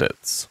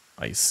bandits?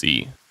 I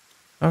see.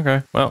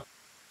 Okay, well.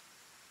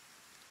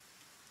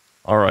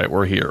 Alright,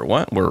 we're here.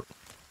 What? We're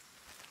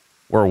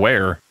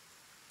where?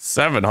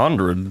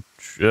 700?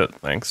 Shit,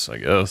 thanks, I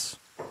guess.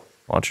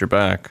 Watch your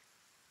back.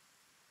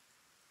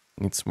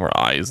 Need some more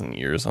eyes and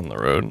ears on the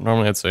road.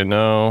 Normally I'd say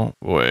no.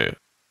 Wait,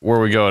 where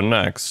are we going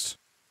next?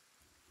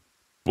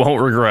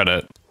 Won't regret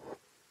it.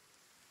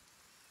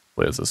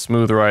 It's a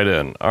smooth ride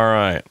in.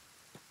 Alright.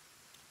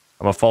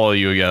 I'm gonna follow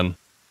you again.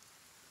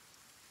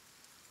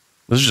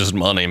 This is just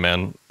money,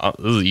 man.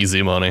 This is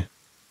easy money.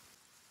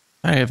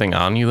 Anything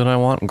on you that I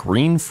want?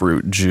 Green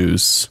fruit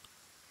juice.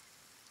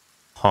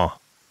 Huh.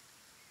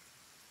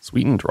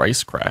 Sweetened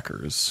rice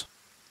crackers.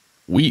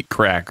 Wheat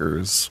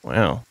crackers.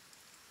 Wow.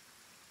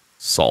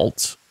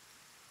 Salt.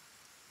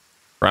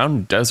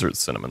 Brown desert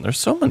cinnamon. There's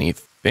so many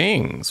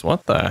things.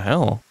 What the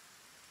hell?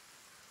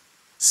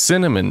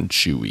 Cinnamon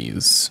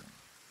chewies.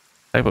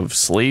 Type of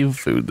slave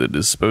food that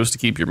is supposed to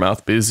keep your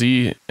mouth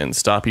busy and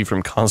stop you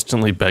from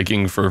constantly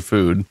begging for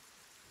food.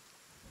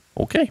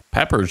 Okay,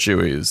 pepper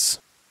chewies.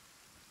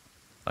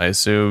 I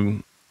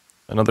assume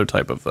another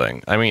type of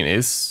thing. I mean,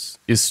 it's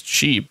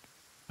cheap.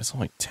 It's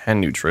only 10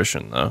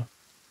 nutrition though.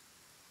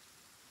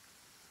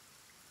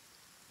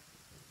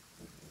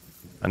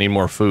 I need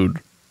more food.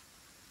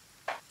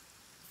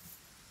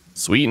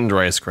 Sweetened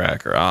rice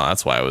cracker. Ah,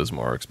 that's why it was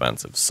more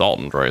expensive.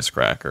 Salted rice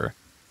cracker.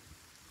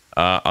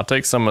 I'll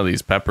take some of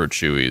these pepper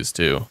chewies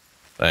too.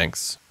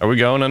 Thanks. Are we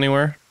going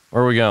anywhere?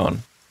 Where are we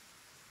going?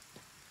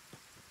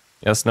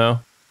 Yes,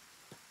 no?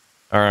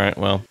 Alright,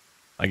 well,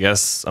 I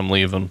guess I'm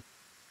leaving.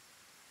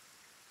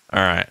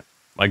 Alright.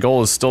 My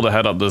goal is still to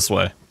head up this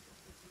way.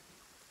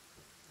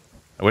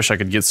 I wish I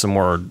could get some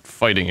more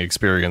fighting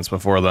experience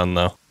before then,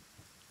 though.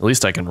 At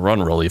least I can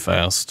run really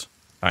fast.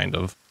 Kind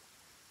of.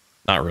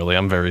 Not really,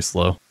 I'm very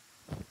slow.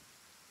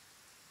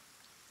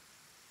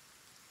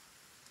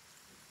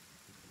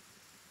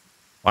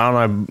 Why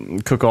don't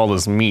I cook all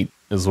this meat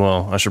as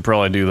well? I should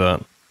probably do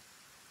that.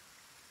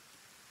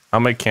 I'll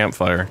make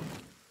campfire.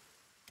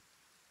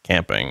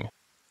 Camping.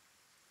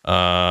 Is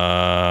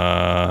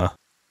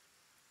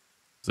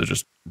it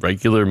just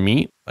regular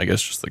meat? I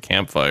guess just the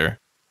campfire.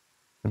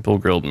 Simple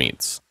grilled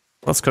meats.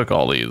 Let's cook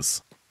all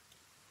these.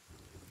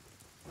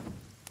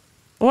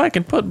 Oh, I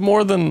can put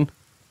more than...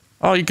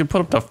 Oh, you can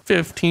put up to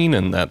 15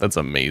 in that. That's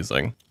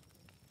amazing.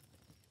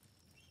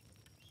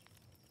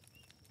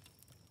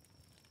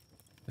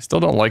 I still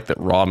don't like that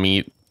raw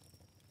meat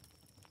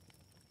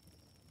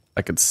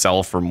I could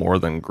sell for more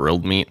than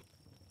grilled meat.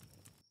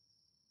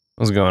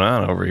 What's going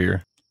on over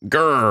here?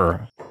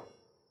 Grr!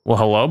 Well,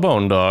 hello,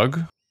 Bone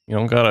Dog. You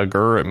don't gotta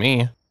grr at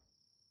me.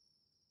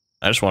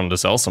 I just wanted to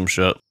sell some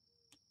shit.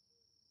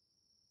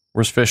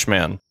 Where's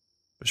Fishman?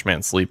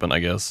 Fishman's sleeping, I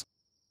guess.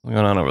 What's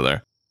going on over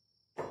there?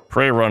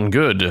 Prey run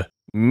good.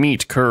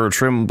 Meat, cur,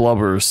 trim,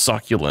 blubber,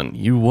 succulent.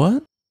 You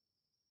what?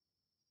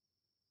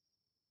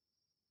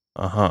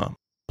 Uh-huh.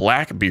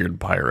 Blackbeard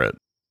pirate.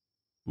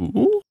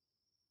 Ooh?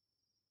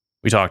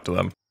 We talked to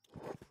them.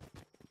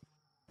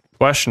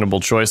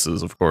 Questionable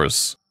choices, of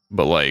course.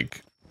 But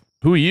like,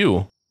 who are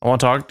you? I want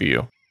to talk to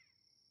you.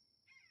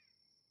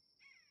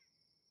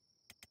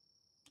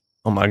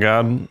 Oh my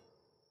god.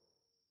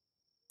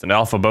 It's an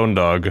alpha bone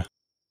dog.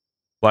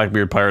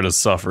 Blackbeard pirate has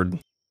suffered.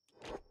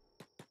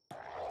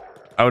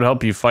 I would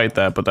help you fight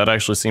that, but that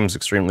actually seems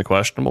extremely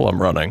questionable.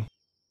 I'm running.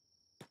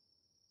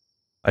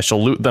 I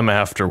shall loot them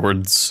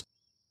afterwards.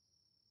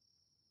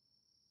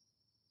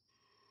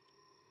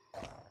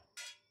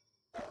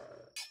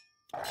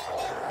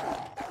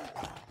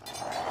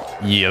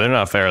 Yeah, they're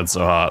not faring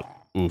so hot.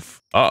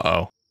 Oof.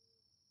 Uh-oh.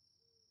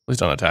 Please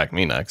don't attack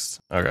me next.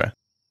 Okay.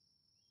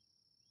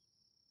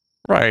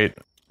 Right.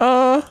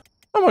 I'm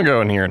gonna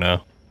go in here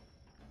now.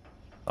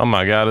 Oh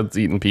my god, it's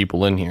eating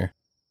people in here.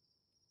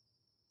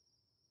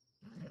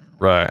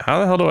 Right, how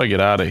the hell do I get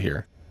out of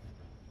here?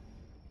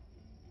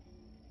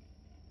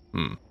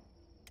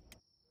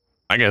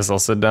 I guess I'll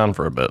sit down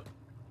for a bit.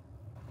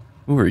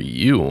 Who are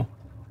you?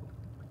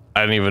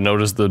 I didn't even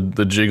notice the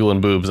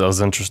jiggling boobs. I was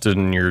interested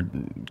in your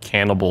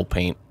cannibal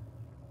paint.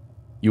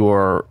 You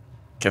are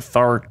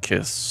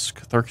Catharchus.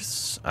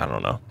 Catharchus? I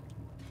don't know.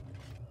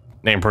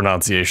 Name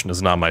pronunciation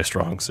is not my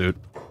strong suit.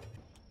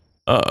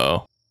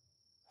 Uh-oh.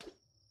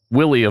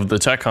 Willie of the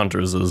Tech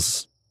Hunters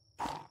is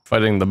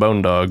fighting the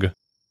Bone Dog.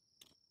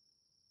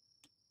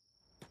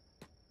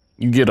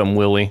 You get him,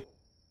 Willie.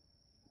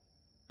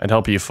 I'd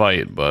help you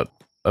fight, but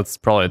that's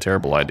probably a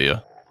terrible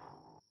idea.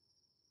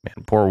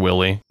 Man, poor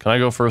Willie. Can I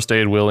go first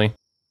aid Willie?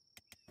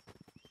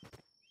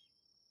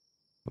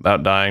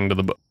 Without dying to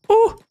the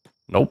oh!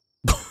 Nope.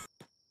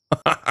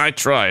 I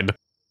tried.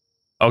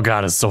 Oh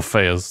god, it's so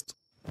fast.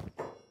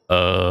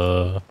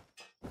 No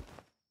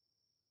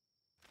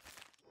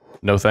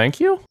thank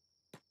you?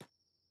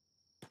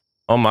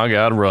 Oh my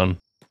god, run.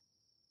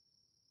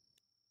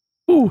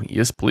 Ooh,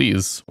 yes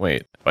please.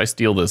 Wait, if I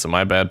steal this, am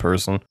I a bad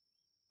person?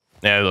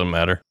 Yeah, it doesn't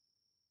matter.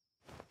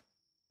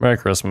 Merry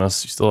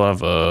Christmas. You still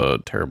have a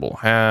terrible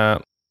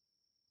hat.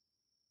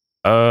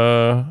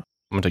 I'm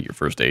gonna take your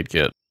first aid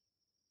kit.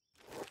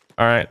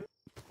 Alright.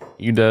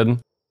 You dead?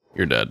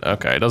 You're dead.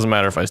 Okay, it doesn't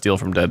matter if I steal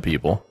from dead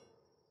people.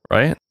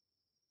 Right?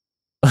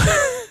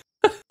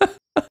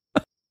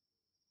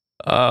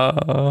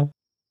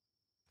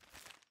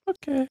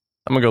 Okay.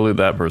 I'm gonna go loot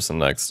that person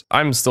next.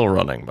 I'm still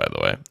running, by the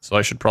way, so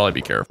I should probably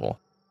be careful.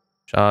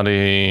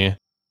 Shoddy.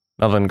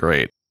 Nothing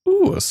great.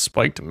 Ooh, a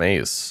spiked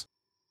mace.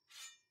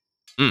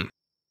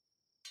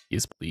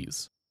 Yes,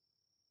 please.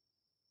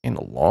 And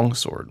a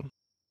longsword.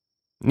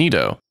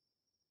 Neato.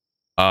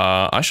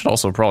 I should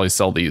also probably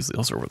sell these.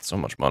 Those are worth so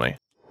much money.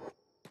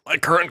 My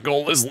current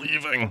goal is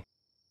leaving.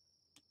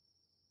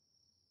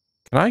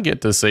 Can I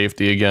get to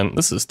safety again?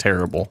 This is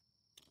terrible.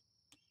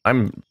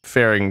 I'm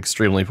faring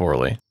extremely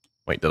poorly.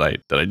 Wait, did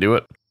I do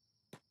it?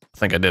 I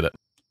think I did it.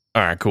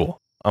 Alright, cool.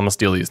 I'm gonna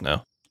steal these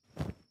now.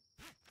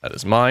 That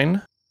is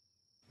mine.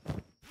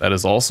 That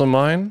is also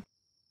mine.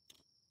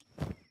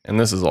 And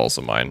this is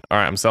also mine.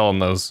 Alright, I'm selling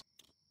those.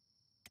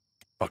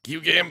 Fuck you,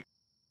 game.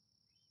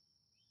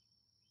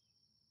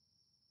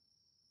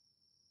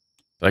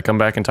 Did I come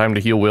back in time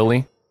to heal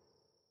Willie?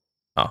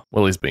 Oh,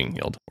 Willie's being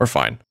healed. We're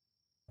fine.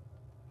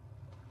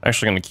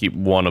 Actually gonna keep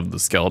one of the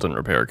skeleton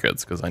repair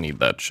kits because I need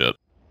that shit.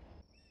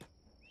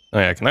 Oh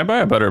yeah, can I buy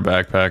a better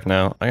backpack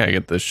now? I gotta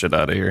get this shit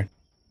out of here.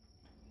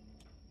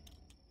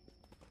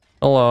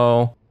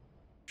 Hello.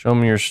 Show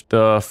me your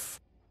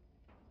stuff.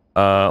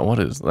 What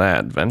is that?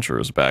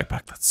 Adventurer's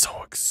backpack. That's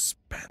so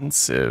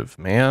expensive,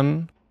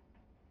 man.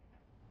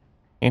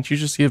 Can't you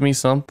just give me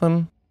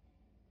something?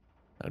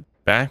 A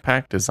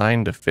backpack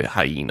designed to fit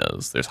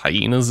hyenas. There's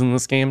hyenas in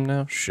this game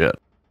now? Shit.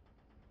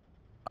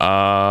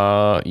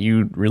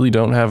 You really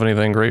don't have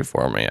anything great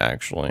for me,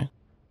 actually.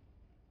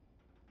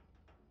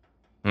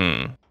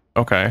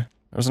 Okay.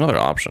 There's another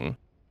option.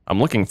 I'm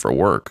looking for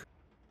work.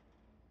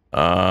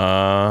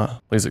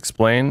 Please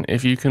explain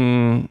if you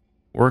can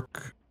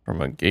work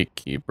from a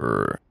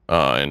gatekeeper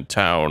in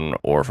town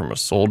or from a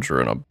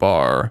soldier in a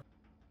bar.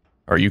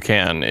 Or you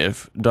can,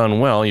 if done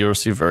well, you'll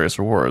receive various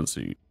rewards.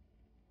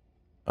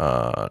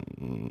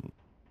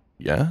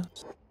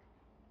 Yes?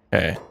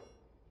 Okay.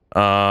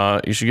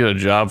 You should get a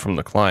job from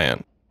the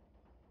client.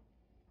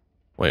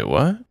 Wait,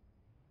 what?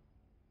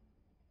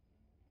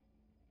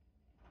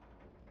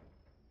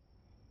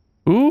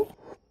 Who?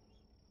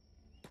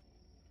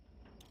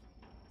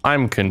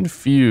 I'm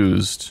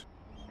confused.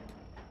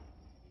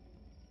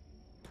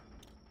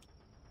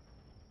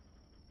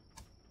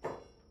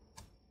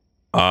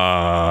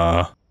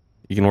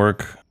 You can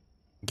work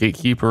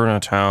gatekeeper in a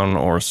town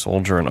or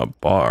soldier in a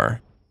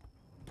bar.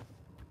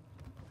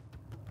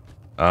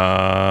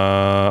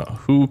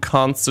 Who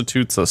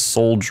constitutes a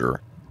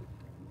soldier?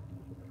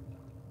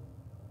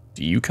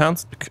 Do you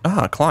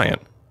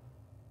client.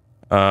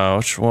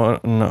 Which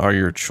one are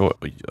your choice?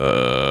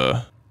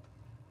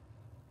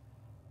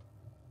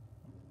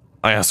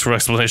 I asked for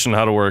explanation on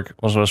how to work.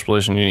 What's the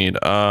explanation you need?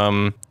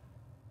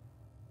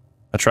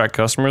 Attract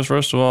customers,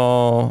 first of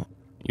all.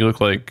 You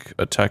look like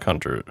a tech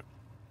hunter.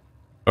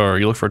 Or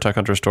you look for a tech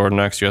hunter store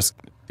next. You ask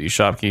the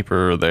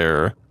shopkeeper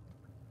there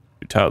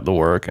to tout the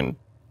work and...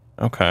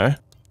 Okay.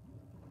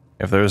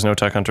 If there is no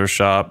tech hunter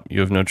shop, you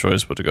have no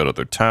choice but to go to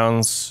other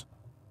towns.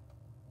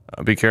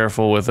 Be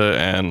careful with it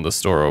and the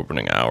store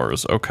opening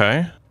hours.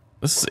 Okay.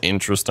 This is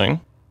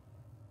interesting.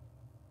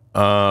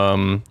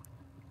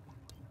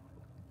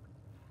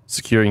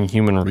 Securing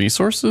human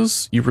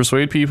resources? You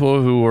persuade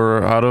people who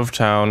are out of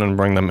town and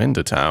bring them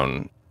into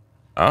town.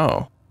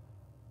 Oh.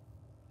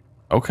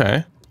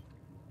 Okay.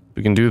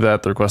 We can do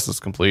that. The request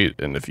is complete,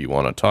 and if you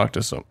want to talk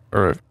to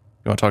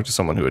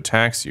someone who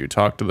attacks you,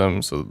 talk to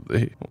them so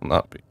they will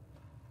not be.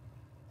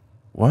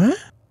 What?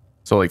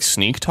 So like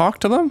sneak talk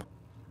to them?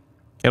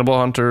 Cannibal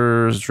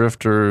hunters,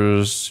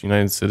 drifters,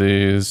 United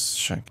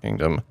Cities,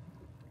 Kingdom.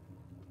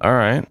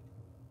 Alright.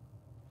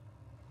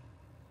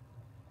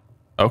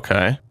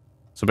 Okay.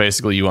 So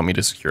basically you want me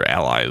to secure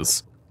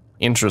allies.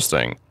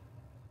 Interesting.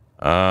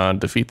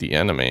 Defeat the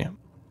enemy.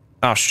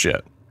 Oh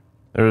shit.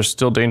 There's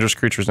still dangerous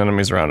creatures and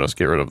enemies around us.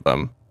 Get rid of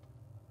them.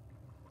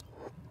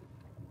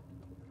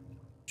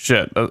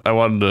 Shit, I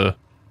wanted to...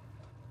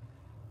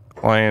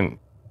 Client...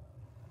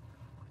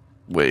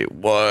 Wait,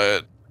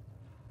 what?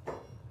 I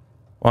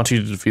want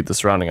you to defeat the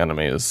surrounding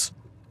enemies.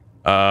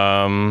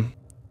 What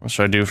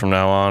should I do from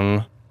now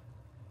on?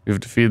 You've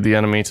defeated the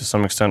enemy to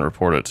some extent,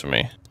 report it to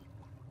me.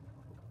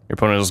 Your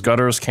opponent is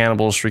gutters,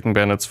 cannibals, shrieking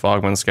bandits,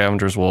 fogmen,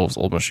 scavengers, wolves,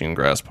 old machine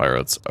grass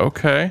pirates.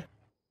 Okay.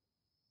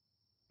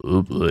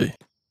 Oh boy.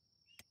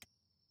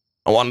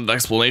 I wanted an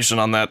explanation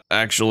on that,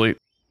 actually.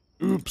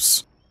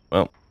 Oops.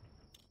 Well.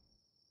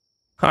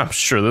 I'm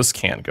sure this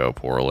can't go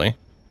poorly.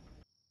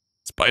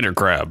 Spider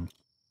crab.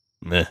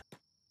 Meh.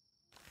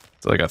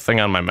 It's like a thing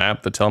on my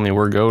map that tell me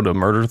where go to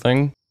murder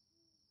thing?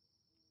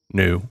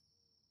 No.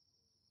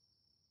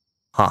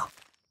 Huh.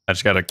 I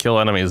just gotta kill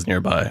enemies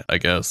nearby, I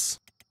guess.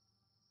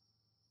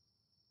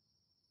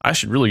 I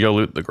should really go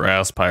loot the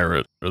grass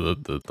pirate, or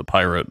the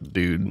pirate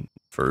dude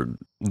for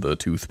the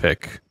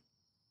toothpick.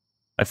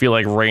 I feel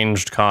like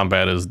ranged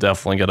combat is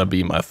definitely gonna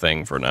be my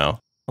thing for now.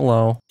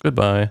 Hello.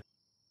 Goodbye.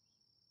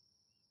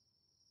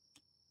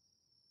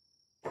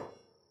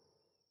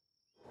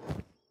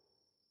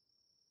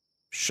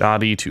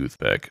 Shoddy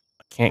toothpick.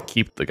 I can't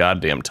keep the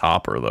goddamn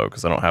topper though,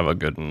 because I don't have a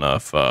good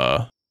enough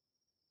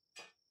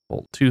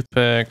bolt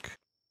toothpick.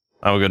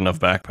 I have a good enough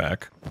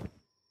backpack.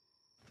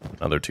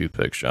 Another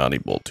toothpick, shoddy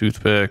bolt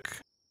toothpick.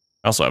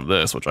 I also have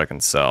this, which I can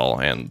sell,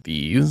 and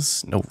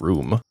these. No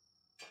room.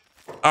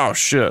 Oh,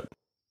 shit.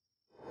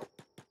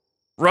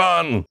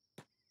 Run!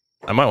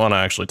 I might want to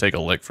actually take a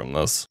lick from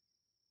this.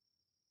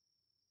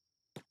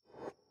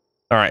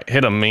 Alright,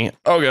 hit him, me.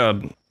 Oh,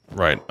 God.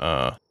 Right,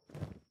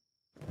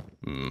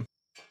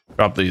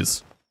 Drop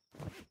these.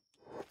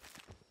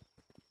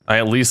 I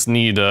at least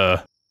need,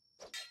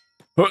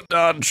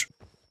 dodge.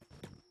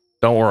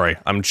 Don't worry,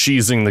 I'm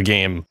cheesing the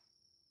game.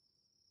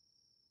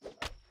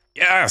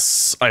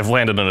 Yes! I've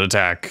landed an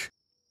attack.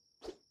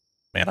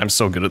 Man, I'm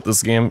so good at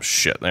this game.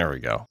 Shit, there we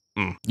go.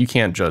 You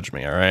can't judge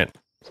me, alright?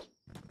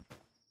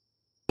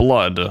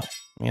 Blood.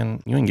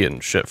 Man, you ain't getting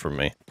shit from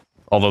me.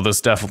 Although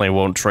this definitely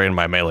won't train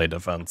my melee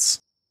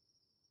defense.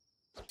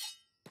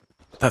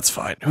 That's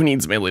fine. Who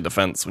needs melee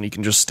defense when you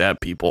can just stab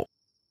people?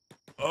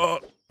 Oh.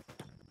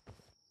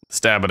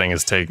 Stabbing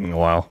is taking a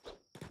while.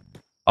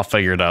 I'll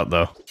figure it out,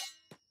 though.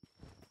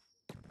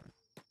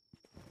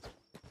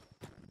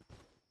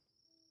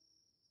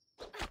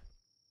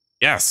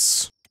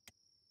 Yes!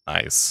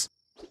 Nice.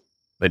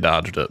 They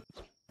dodged it.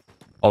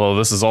 Although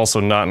this is also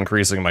not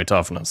increasing my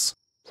toughness.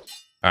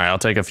 Alright, I'll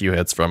take a few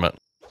hits from it.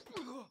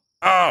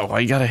 Oh, why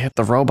you gotta hit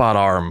the robot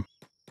arm?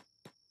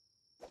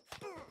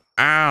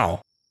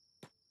 Ow!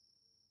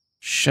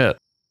 Shit.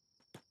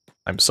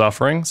 I'm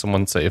suffering.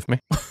 Someone save me.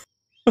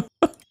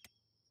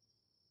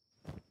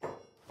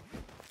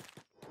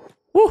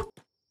 Woo!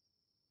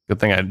 Good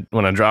thing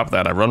when I drop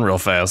that, I run real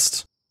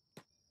fast.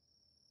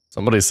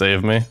 Somebody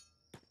save me.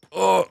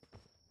 Oh!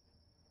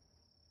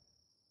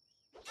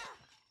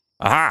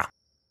 Aha!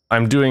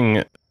 I'm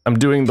doing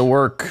the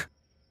work.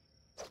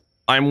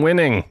 I'm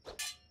winning.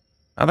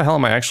 How the hell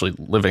am I actually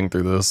living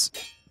through this?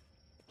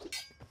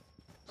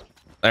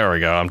 There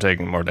we go, I'm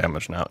taking more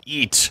damage now.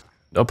 Eat!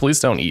 No, please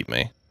don't eat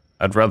me.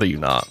 I'd rather you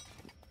not.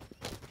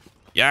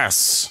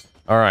 Yes!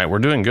 Alright, we're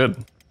doing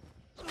good.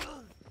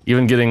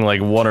 Even getting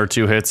like 1 or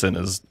 2 hits in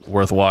is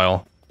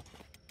worthwhile.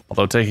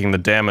 Although taking the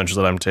damage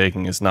that I'm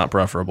taking is not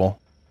preferable.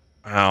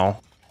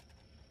 Ow.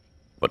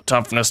 But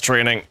toughness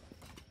training.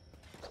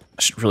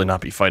 I should really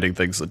not be fighting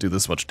things that do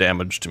this much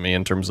damage to me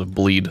in terms of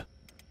bleed.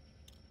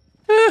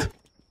 Eh.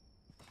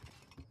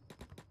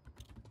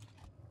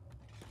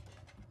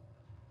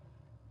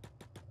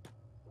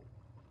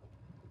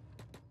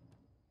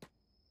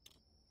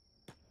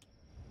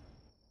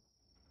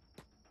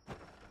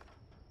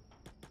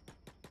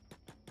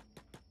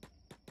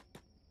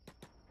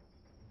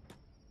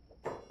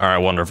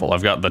 Alright, wonderful.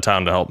 I've got the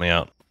town to help me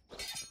out.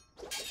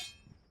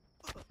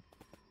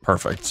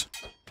 Perfect.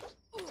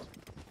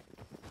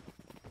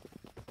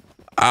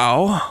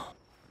 Ow.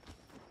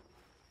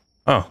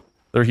 Oh,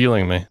 they're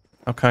healing me.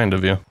 How kind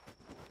of you.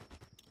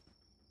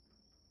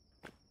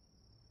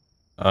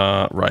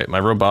 Right, my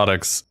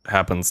robotics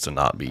happens to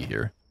not be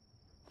here.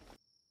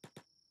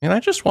 And I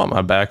just want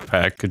my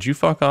backpack. Could you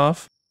fuck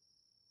off?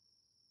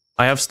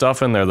 I have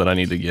stuff in there that I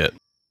need to get.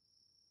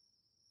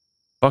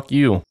 Fuck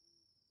you.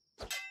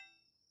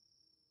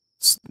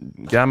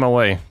 Get out of my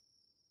way.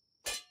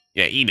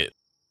 Yeah, eat it.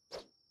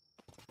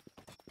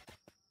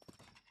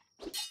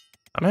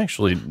 I'm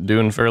actually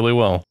doing fairly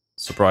well,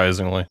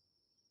 surprisingly.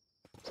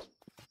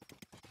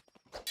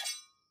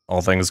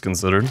 All things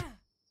considered.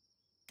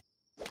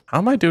 How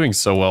am I doing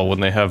so well when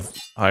they have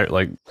higher,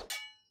 like...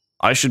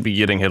 I should be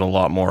getting hit a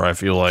lot more, I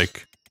feel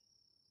like.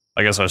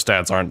 I guess our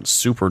stats aren't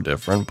super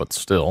different, but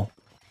still.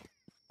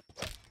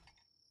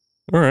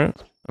 Alright.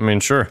 I mean,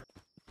 sure.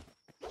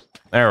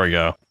 There we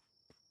go.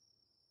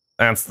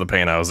 That's the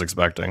pain I was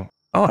expecting.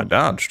 Oh, I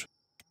dodged.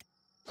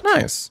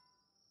 Nice.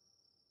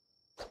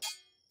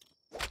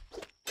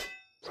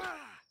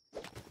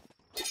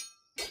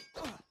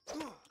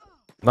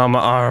 Not my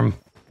arm.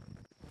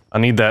 I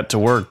need that to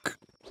work.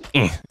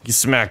 You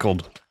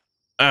smackled.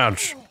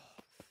 Ouch.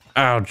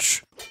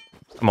 Ouch.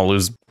 I'm gonna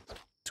lose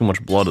too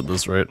much blood at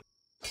this rate.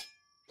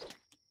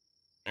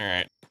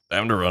 Alright,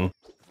 time to run.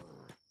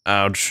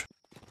 Ouch.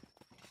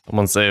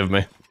 Someone save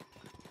me.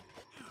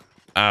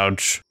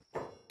 Ouch.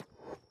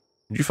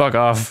 Did you fuck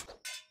off?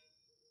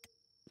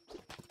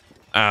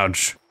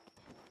 Ouch.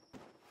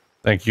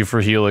 Thank you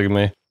for healing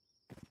me.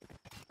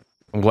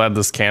 I'm glad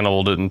this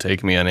cannibal didn't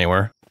take me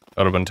anywhere. That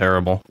would have been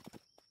terrible.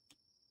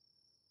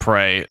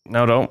 Pray.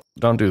 No,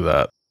 don't do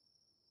that.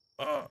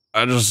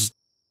 I just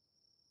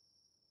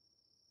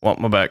want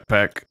my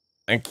backpack.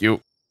 Thank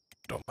you.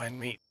 Don't mind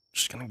me.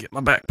 Just gonna get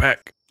my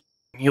backpack.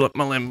 Heal up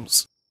my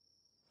limbs.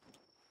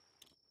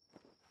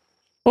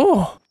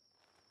 Oh,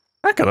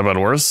 that could have been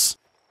worse.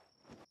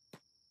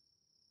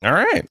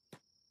 Alright.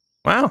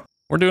 Wow,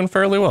 we're doing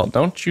fairly well.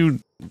 Do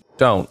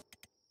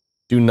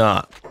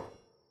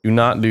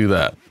not do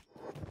that.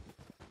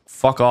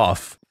 Fuck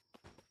off.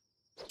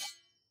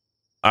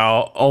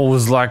 I'll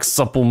always like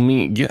supple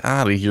meat. Get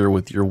out of here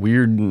with your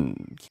weird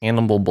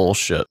cannibal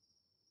bullshit.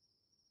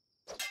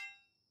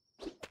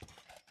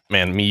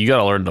 Man, me, you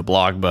gotta learn to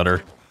block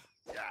better.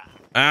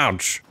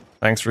 Ouch.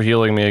 Thanks for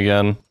healing me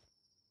again.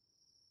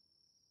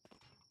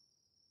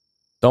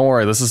 Don't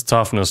worry, this is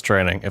toughness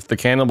training. If the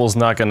cannibal's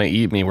not gonna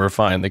eat me, we're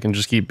fine. They can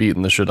just keep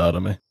beating the shit out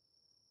of me.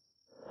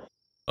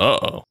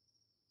 Uh-oh.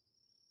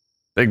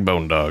 Big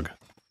bone dog.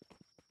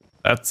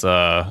 That's,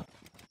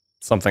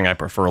 something I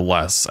prefer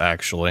less,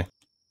 actually. What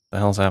the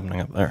hell's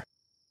happening up there?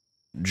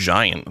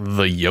 Giant.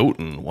 The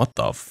Jotun. What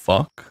the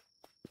fuck?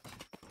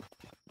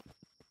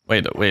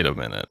 Wait a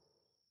minute.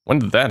 When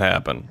did that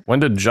happen? When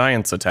did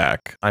giants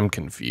attack? I'm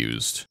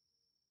confused.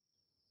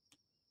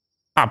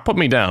 Ah, put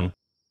me down.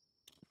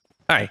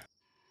 Hey.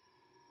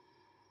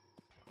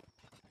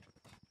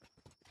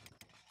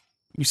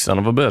 You son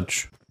of a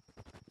bitch.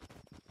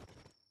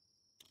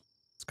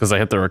 It's because I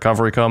hit the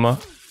recovery coma.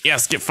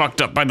 Yes, get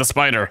fucked up by the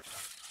spider.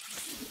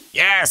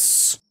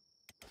 Yes!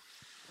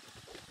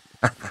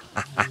 I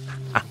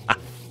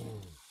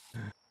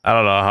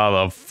don't know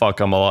how the fuck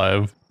I'm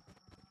alive.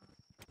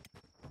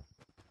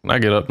 Can I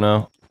get up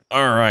now?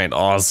 Alright,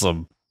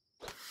 awesome.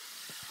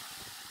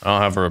 I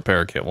don't have a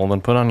repair kit. Well,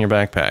 then put on your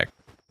backpack.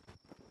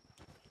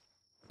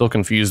 Still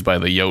confused by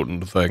the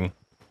Jotun thing.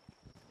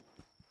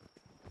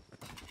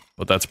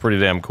 But that's pretty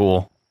damn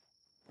cool.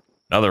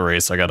 Another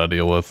race I gotta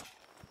deal with.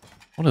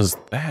 What is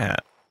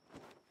that?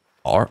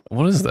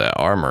 What is that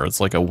armor? It's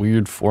like a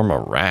weird form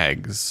of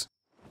rags.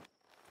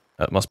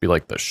 That must be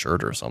like the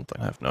shirt or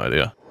something. I have no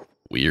idea.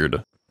 Weird.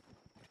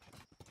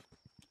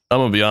 I'm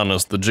gonna be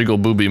honest, the Jiggle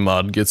Booby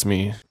mod gets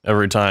me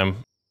every time.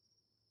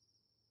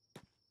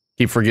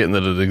 Keep forgetting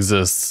that it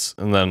exists,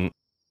 and then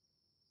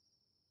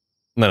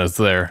it's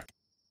there.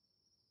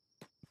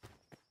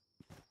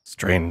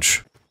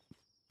 Strange.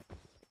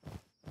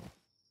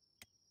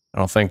 I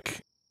don't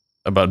think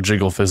about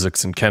jiggle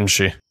physics in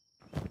Kenshi.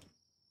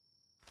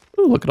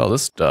 Ooh, look at all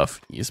this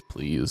stuff. Yes,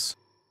 please.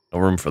 No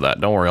room for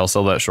that. Don't worry, I'll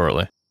sell that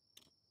shortly.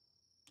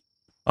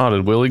 Oh,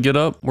 did Willie get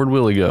up? Where'd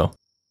Willie go?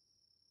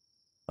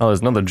 Oh,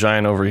 there's another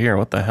giant over here.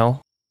 What the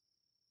hell?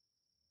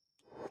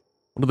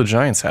 What do the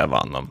giants have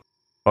on them?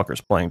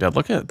 Fuckers playing dead.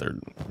 Look at their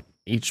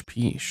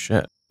HP.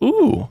 Shit.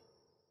 Ooh.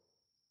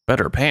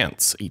 Better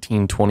pants.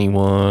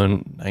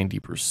 1821,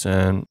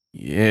 90%.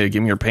 Yeah,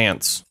 give me your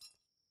pants.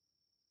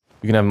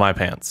 You can have my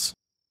pants.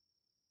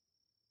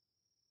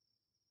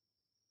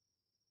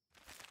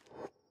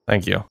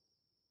 Thank you.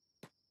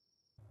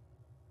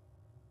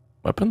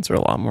 Weapons are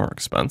a lot more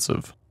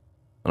expensive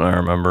than I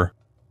remember.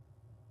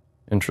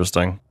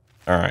 Interesting.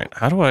 Alright,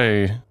 how do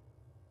I...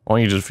 Why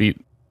don't you defeat...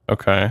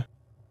 Okay.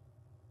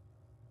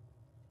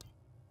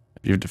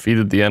 If you've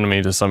defeated the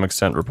enemy to some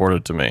extent, report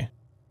it to me.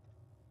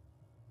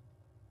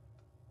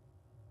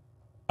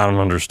 I don't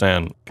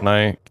understand. Can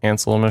I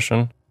cancel a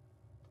mission?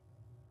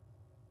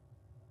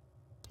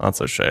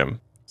 That's a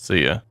shame.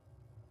 See ya.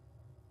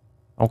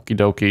 Okie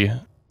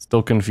dokie.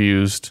 Still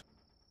confused.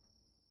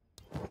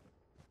 Do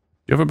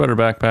you have a better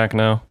backpack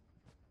now?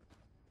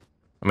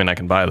 I mean, I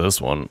can buy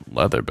this one.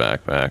 Leather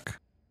backpack.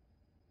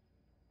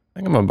 I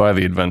think I'm gonna buy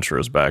the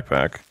adventurer's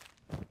backpack.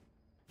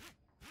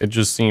 It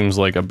just seems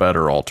like a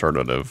better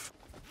alternative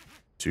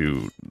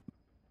to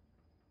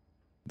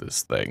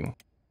this thing.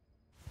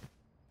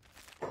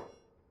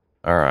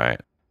 Alright.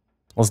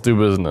 Let's do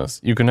business.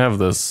 You can have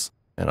this,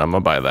 and I'm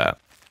gonna buy that.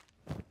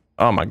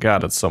 Oh my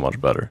god, it's so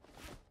much better.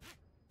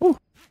 Whew.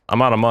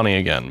 I'm out of money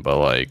again, but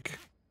like...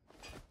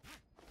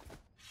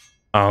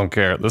 I don't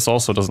care. This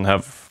also doesn't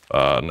have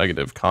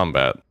negative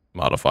combat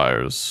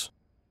modifiers,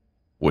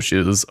 which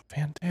is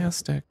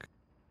fantastic.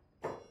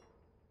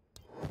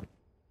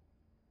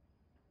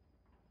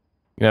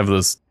 You have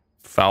this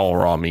foul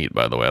raw meat,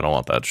 by the way. I don't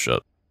want that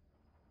shit.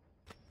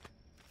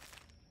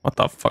 What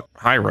the fuck?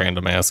 Hi,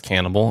 random ass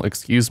cannibal.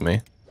 Excuse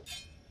me.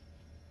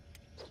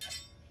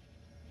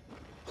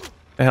 Get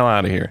the hell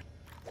out of here.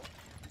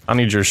 I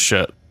need your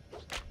shit.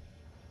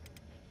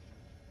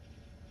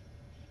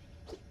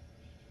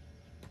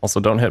 Also,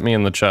 don't hit me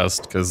in the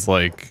chest, because,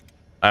 like,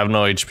 I have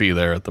no HP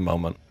there at the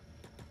moment.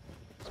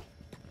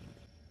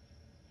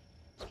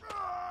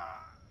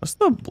 What's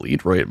the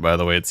bleed rate, by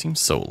the way? It seems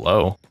so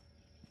low.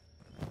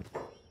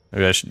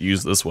 Maybe I should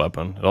use this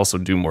weapon. It also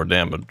do more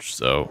damage,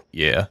 so,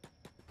 yeah.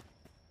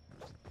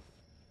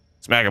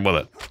 Smack him with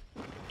it.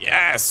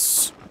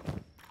 Yes!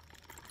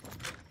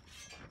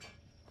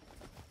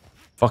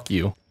 Fuck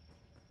you.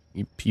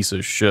 You piece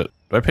of shit.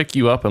 Do I pick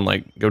you up and,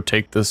 like, go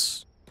take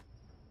this...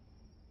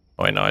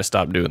 Oh, wait, no, I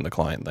stopped doing the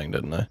client thing,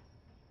 didn't I?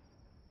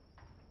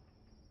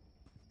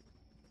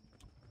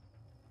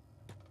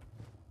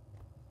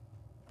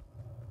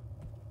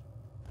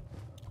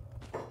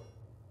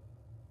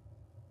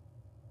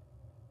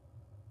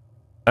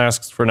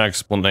 Asks for an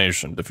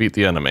explanation. Defeat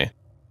the enemy.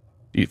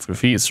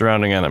 Defeat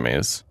surrounding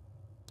enemies.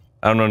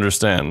 I don't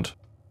understand.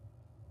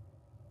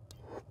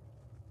 You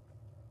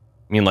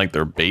mean like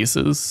their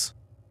bases?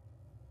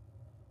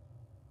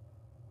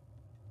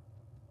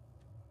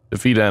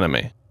 Defeat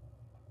enemy.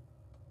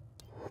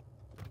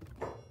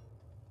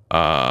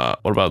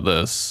 What about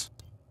this?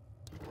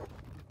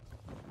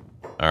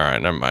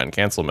 Alright, never mind.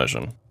 Cancel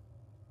mission.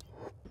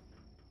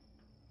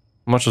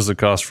 How much does it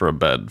cost for a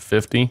bed?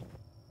 50?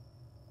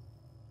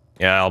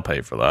 Yeah, I'll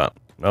pay for that.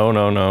 No,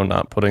 no, no,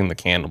 not putting the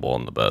cannibal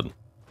in the bed.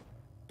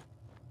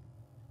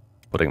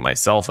 Putting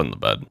myself in the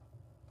bed.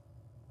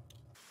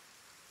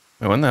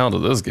 Wait, when the hell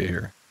did this get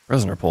here?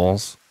 Prisoner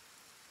poles.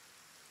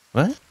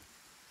 What?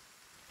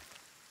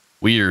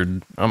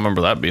 Weird. I don't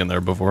remember that being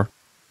there before.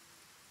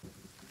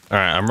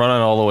 Alright, I'm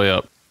running all the way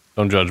up.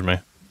 Don't judge me.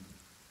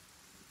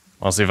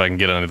 I'll see if I can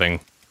get anything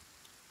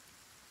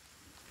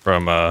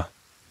from, up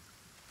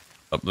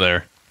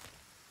there.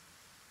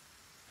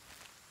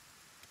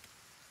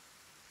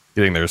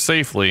 Getting there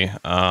safely,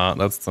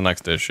 that's the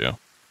next issue.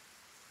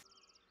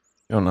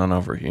 Going on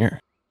over here.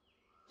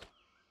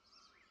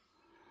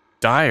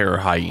 Dire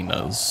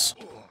hyenas.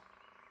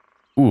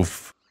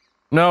 Oof.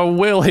 No,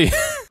 Willy!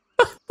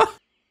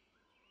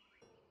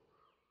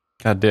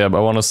 God damn, I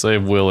want to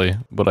save Willy,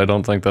 but I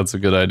don't think that's a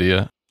good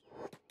idea.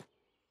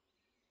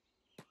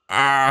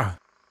 Ah!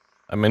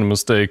 I made a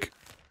mistake.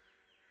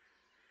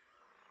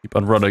 Keep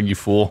on running, you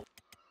fool.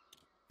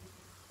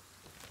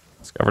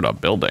 Discovered a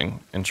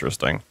building.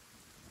 Interesting.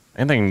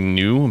 Anything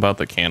new about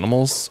the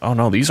cannibals? Oh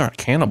no, these aren't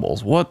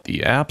cannibals. What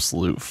the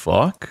absolute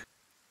fuck?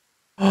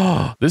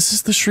 Oh, this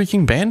is the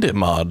Shrieking Bandit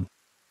mod.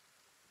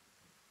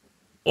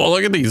 Well,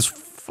 look at these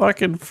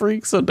fucking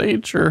freaks of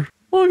nature.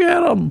 Look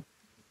at them.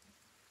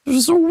 They're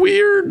so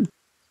weird.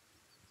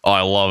 Oh,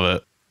 I love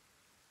it.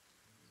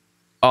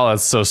 Oh,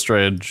 that's so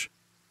strange.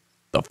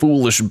 The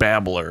Foolish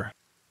Babbler.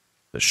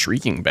 The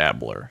Shrieking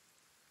Babbler.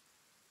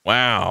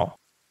 Wow.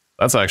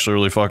 That's actually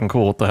really fucking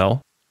cool. What the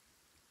hell?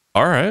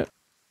 Alright.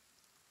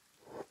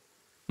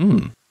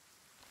 Okie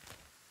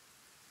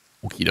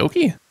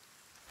dokie.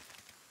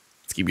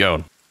 Let's keep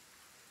going.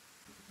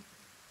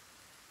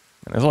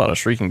 And there's a lot of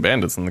Shrieking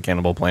Bandits in the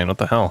Cannibal Plane. What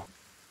the hell?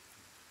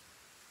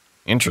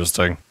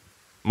 Interesting.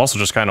 I'm also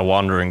just kind of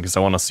wandering because I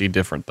want to see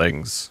different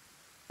things.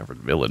 Covered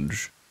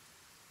village.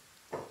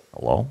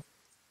 Hello?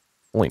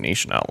 Holy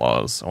Nation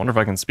Outlaws. I wonder if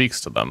I can speak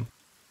to them.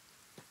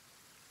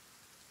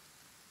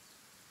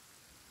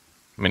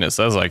 I mean, it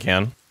says I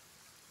can.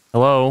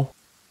 Hello?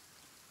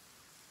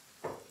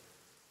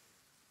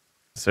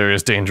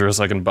 Serious dangerous,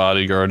 I can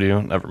bodyguard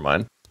you. Never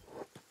mind.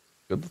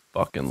 Good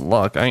fucking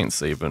luck. I ain't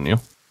saving you.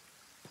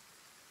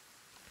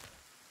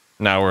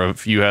 Now, or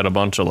if you had a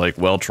bunch of, like,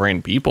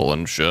 well-trained people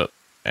and shit,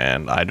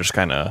 and I just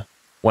kind of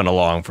went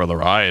along for the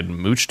ride and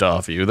mooched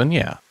off you, then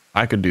yeah,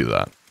 I could do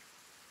that.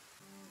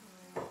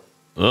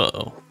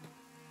 Uh-oh.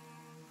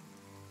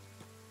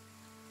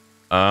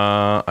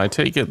 I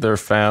take it they're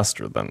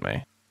faster than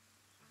me.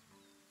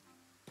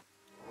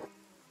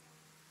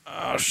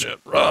 Oh shit,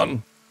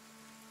 run!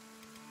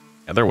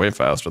 Yeah, they're way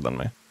faster than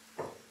me.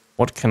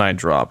 What can I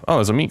drop? Oh,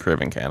 there's a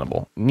meat-craving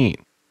cannibal. Neat.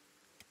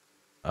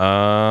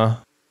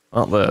 Not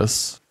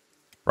this.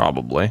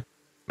 Probably.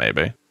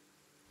 Maybe.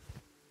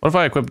 What if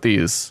I equip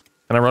these?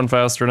 Can I run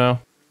faster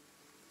now?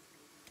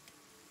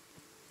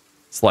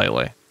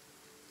 Slightly.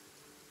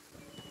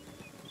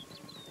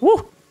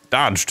 Woo!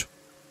 Dodged.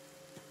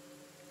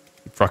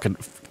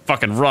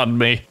 Fucking run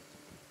me.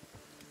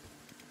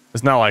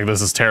 It's not like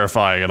this is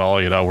terrifying at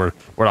all, you know, we're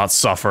not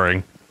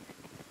suffering.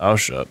 Oh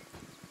shit.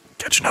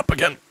 Catching up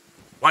again.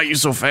 Why are you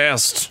so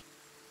fast?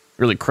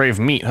 Really crave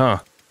meat, huh?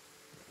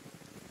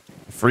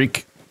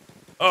 Freak.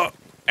 Oh,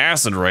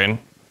 acid rain.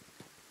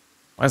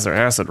 Why is there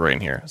acid rain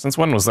here? Since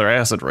when was there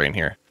acid rain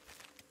here?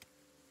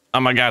 Oh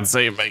my god,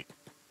 save me.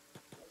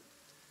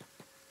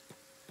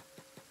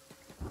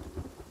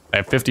 I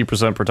have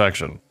 50%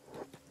 protection.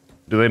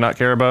 Do they not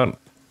care about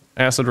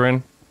acid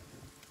rain?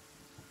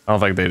 I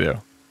don't think they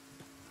do.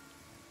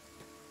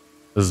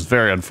 This is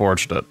very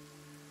unfortunate.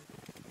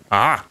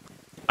 Ah!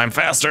 I'm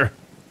faster!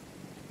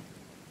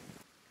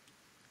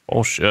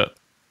 Oh shit.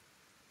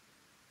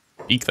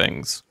 Eek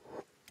things.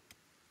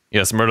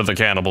 Yes, murder the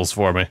cannibals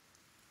for me.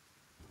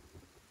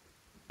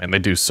 Man, they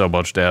do so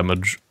much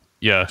damage.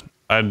 Yeah,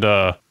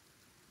 I'ma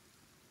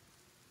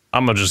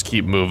just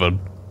keep moving.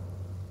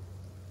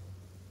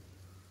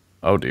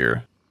 Oh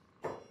dear.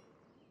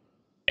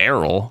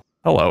 Errol?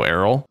 Hello,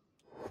 Errol.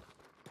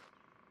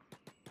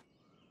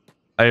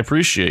 I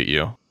appreciate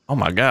you. Oh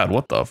my god,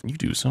 what the f- you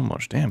do so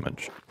much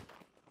damage.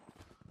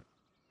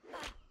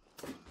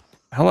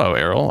 Hello,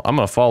 Errol. I'm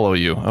gonna follow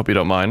you. Hope you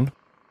don't mind.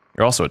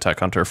 You're also a tech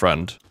hunter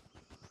friend.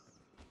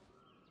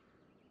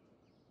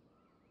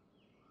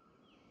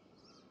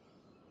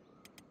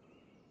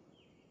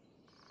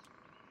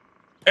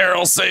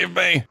 Errol, save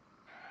me!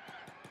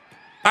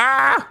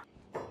 Ah!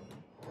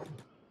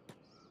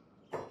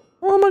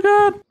 Oh my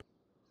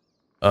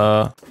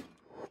god.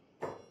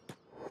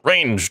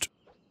 Ranged.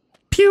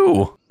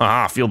 Pew!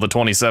 Ah, feel the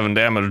 27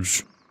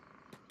 damage.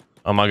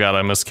 Oh my god,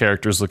 I miss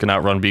characters who can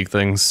outrun big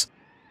things.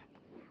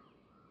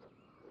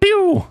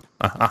 Pew!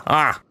 Ah ha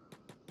ha!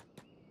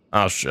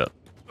 Oh shit.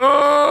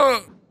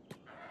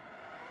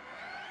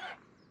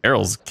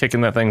 Errol's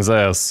kicking that thing's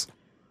ass.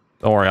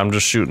 Don't worry, I'm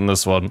just shooting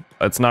this one.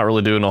 It's not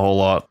really doing a whole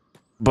lot,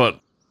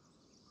 but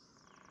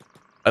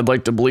I'd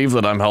like to believe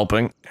that I'm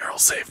helping. Errol,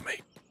 save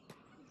me.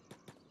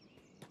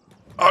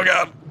 Oh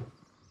god.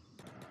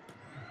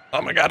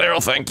 Oh my god, Errol,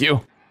 thank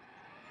you.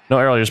 No,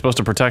 Errol, you're supposed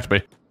to protect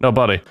me. No,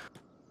 buddy.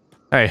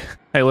 Hey,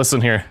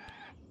 listen here.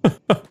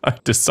 I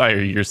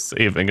desire your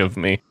saving of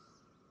me.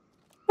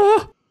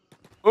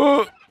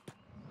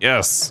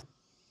 Yes.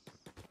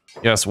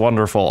 Yes,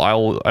 wonderful. I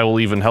will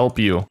even help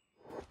you.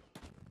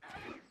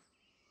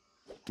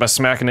 By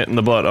smacking it in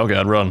the butt. Oh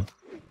god, run.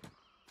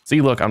 See,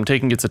 look, I'm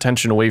taking its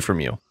attention away from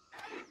you.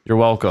 You're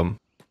welcome.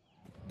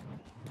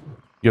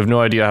 You have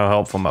no idea how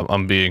helpful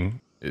I'm being.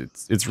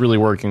 It's really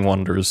working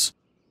wonders.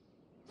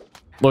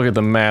 Look at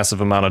the massive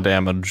amount of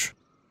damage.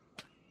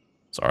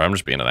 Sorry, I'm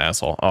just being an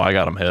asshole. Oh, I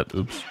got him hit.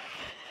 Oops.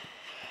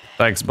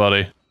 Thanks,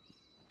 buddy.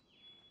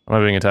 Am I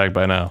being attacked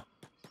by now?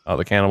 Oh,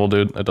 the cannibal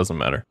dude? It doesn't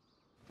matter.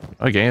 Do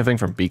I get anything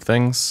from beak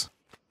things?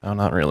 No,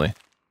 not really. Can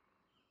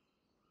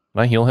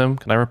I heal him?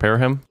 Can I repair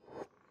him?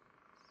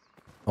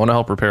 I want to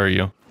help repair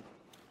you.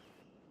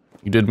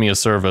 You did me a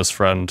service,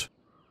 friend.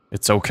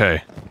 It's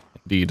okay.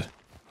 Indeed.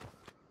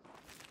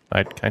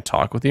 Can I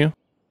talk with you?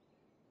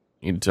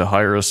 Need to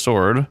hire a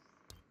sword.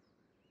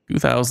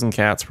 2,000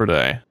 cats per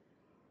day.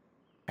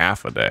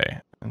 Half a day.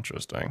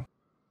 Interesting.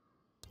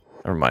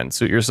 Never mind.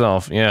 Suit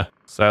yourself. Yeah,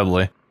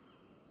 sadly.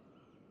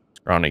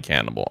 Scrawny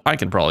cannibal. I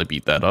can probably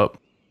beat that up.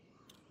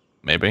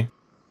 Maybe.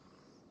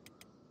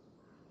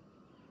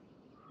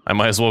 I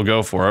might as well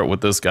go for it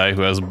with this guy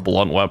who has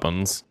blunt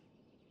weapons.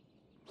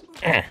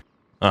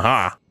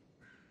 Aha.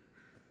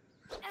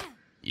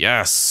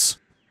 Yes.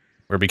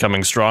 We're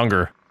becoming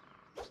stronger.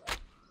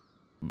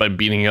 By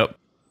beating up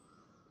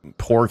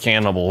poor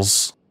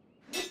cannibals.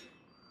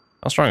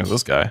 How strong is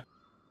this guy?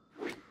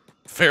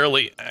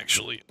 Fairly,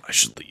 actually. I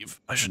should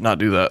leave. I should not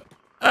do that.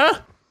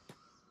 Ah!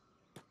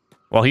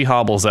 While he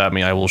hobbles at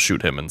me, I will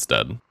shoot him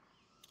instead.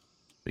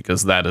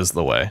 Because that is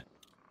the way.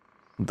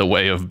 The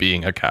way of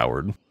being a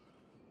coward.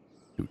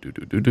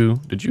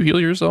 Did you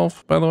heal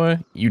yourself, by the way?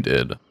 You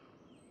did.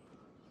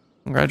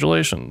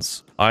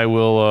 Congratulations. I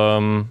will,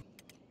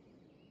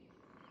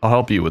 I'll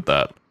help you with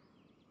that.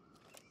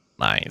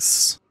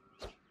 Nice.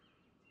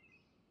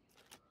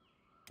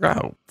 Look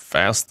how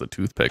fast the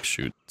toothpick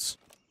shoots.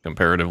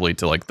 Comparatively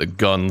to, like, the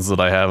guns that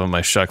I have in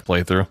my Shek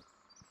playthrough.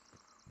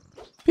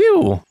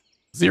 Phew!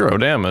 0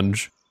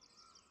 damage.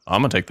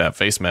 I'm gonna take that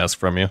face mask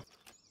from you.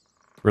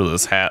 For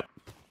this hat.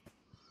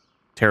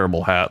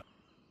 Terrible hat.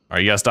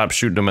 Alright, you gotta stop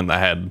shooting him in the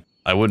head.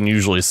 I wouldn't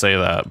usually say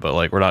that, but,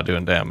 like, we're not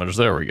doing damage.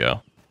 There we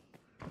go.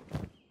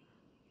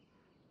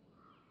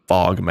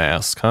 Fog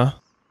mask, huh?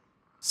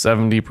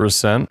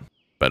 70%.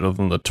 Better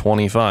than the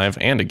 25,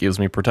 and it gives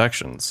me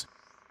protections.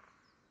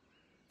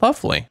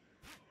 Lovely.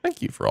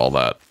 Thank you for all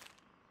that.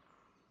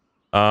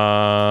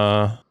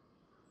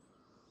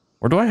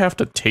 Where do I have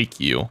to take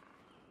you?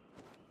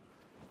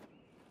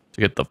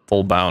 To get the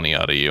full bounty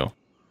out of you?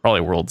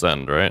 Probably World's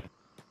End, right?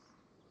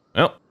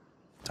 Well,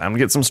 time to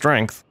get some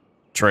strength.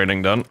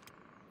 Trading done.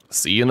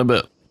 See you in a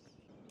bit.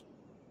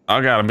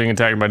 Oh god, I'm being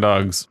attacked by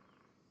dogs.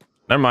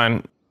 Never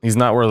mind. He's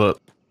not worth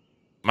it.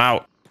 I'm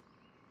out.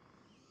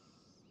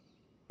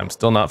 I'm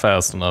still not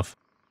fast enough.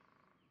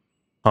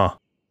 Huh.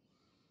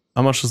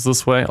 How much is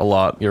this way? A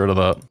lot. Get rid of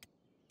that.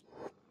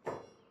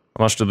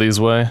 How much do these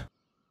weigh?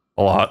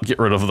 A lot. Get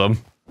rid of them.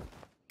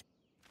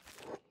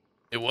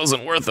 It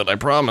wasn't worth it, I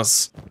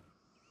promise.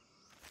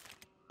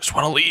 Just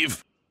want to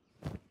leave.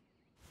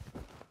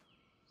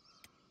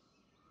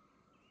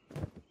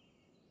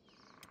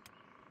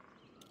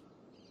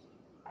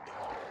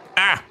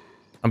 Ah!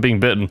 I'm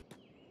being bitten.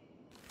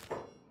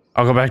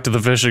 I'll go back to the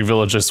fishing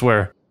village, I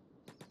swear.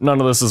 None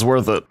of this is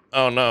worth it.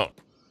 Oh no.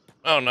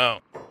 Oh no.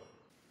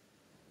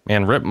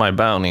 Man, rip my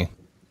bounty.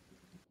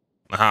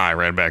 Aha, I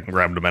ran back and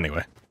grabbed him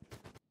anyway.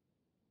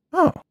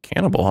 Oh,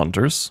 cannibal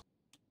hunters.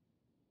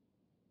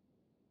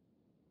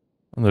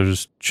 And they're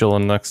just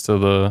chilling next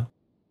to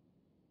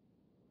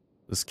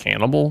this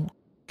cannibal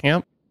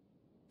camp,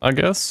 I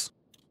guess.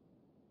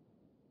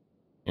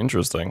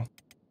 Interesting.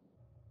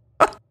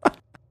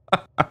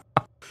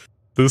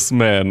 This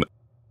man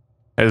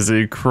has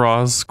a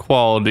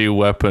cross-quality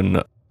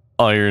weapon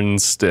iron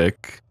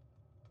stick.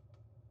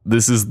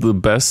 This is the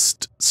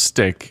best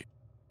stick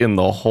in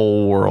the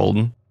whole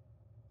world.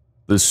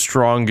 The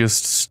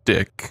strongest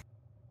stick.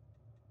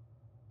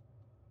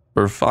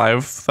 For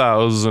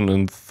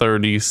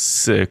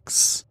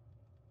 5,036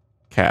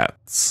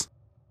 cats.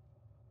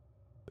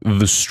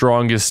 The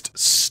strongest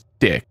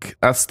stick.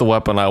 That's the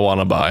weapon I want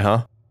to buy,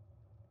 huh?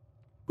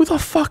 Who the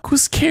fuck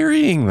was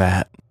carrying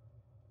that?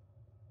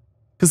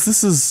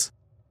 Because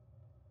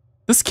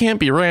this can't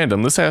be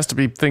random. This has to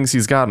be things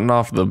he's gotten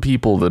off the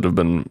people that have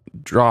been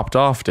dropped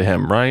off to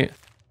him, right?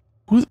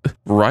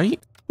 Right?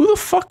 Who the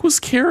fuck was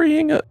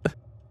carrying it?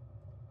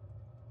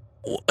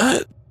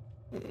 What?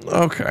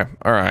 Okay,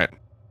 alright.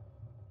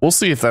 We'll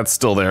see if that's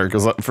still there,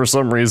 because for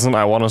some reason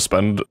I want to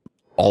spend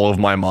all of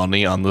my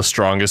money on the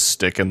strongest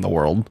stick in the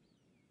world.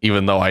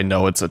 Even though I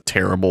know it's a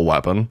terrible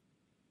weapon.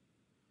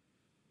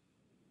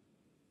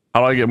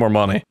 How do I get more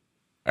money?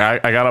 I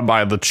gotta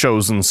buy the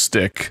chosen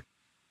stick.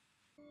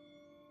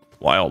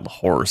 Wild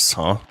horse,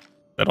 huh?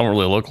 They don't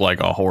really look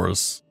like a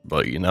horse,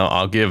 but you know,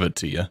 I'll give it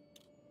to you.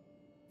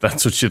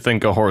 That's what you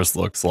think a horse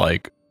looks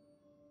like.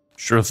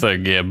 Sure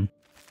thing, Gib.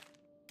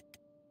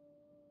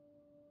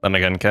 Then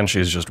again,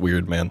 Kenshi's just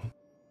weird, man.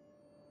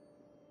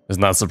 It's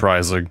not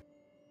surprising.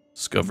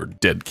 Discovered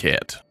dead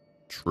cat.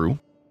 True.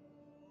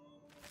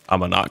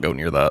 I'ma not go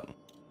near that.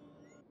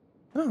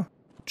 Oh,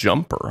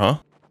 jumper, huh?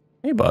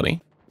 Hey,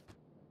 buddy.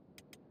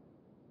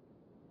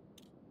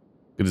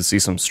 Good to see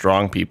some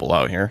strong people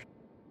out here.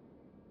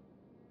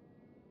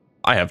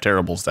 I have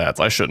terrible stats.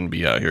 I shouldn't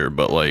be out here,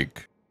 but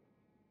like,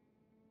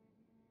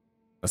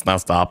 that's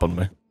not stopping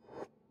me.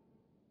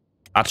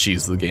 I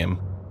cheese the game.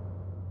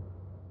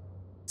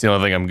 It's the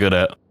only thing I'm good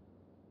at.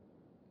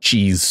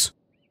 Cheese.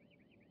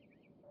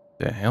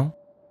 The hell?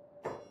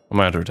 I'm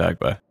gonna have to attack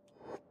by.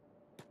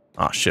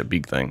 Ah, shit,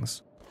 big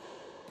things.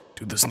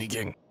 Do the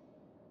sneaking.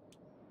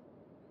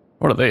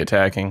 What are they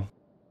attacking?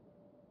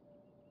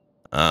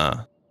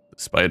 The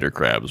spider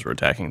crabs were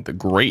attacking the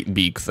great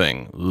beak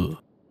thing. Ugh.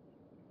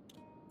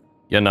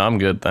 Yeah, no, I'm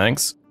good,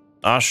 thanks.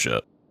 Ah,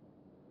 shit.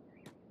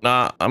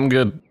 Nah, I'm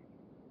good.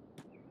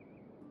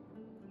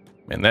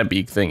 Man, that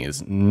beak thing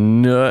is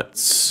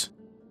nuts.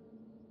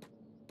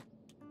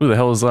 Who the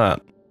hell is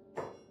that?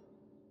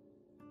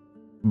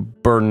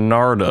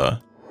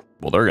 Bernarda.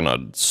 Well, they're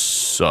gonna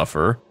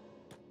suffer.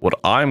 What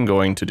I'm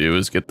going to do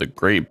is get the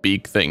great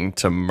beak thing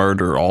to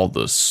murder all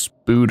the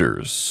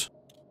spooters.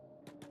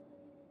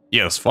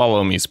 Yes,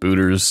 follow me,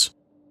 spooters.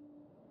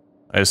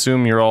 I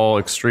assume you're all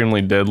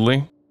extremely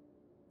deadly?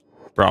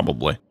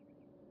 Probably.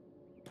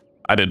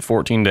 I did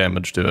 14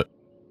 damage to it.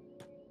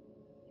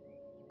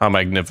 How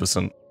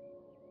magnificent.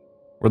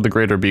 Where'd the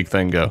greater beak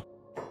thing go?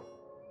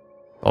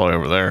 All the way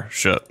over there.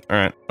 Shit.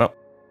 Alright. Well,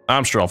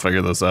 I'm sure I'll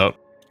figure this out.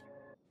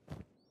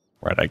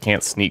 Right, I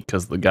can't sneak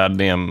because the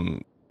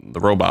goddamn... the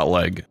robot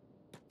leg.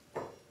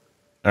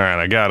 Alright,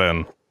 I got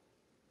in.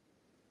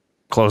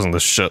 Closing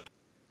this shit.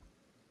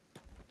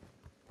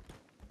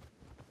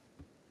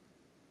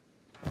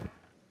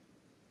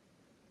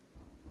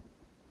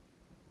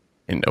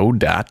 An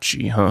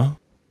Odachi, huh?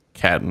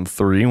 Cat in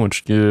 3,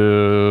 which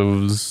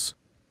gives...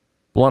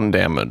 blunt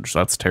damage.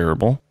 That's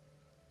terrible.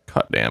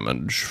 Cut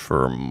damage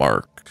for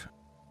Mark.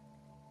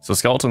 So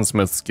Skeleton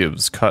Smiths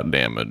gives cut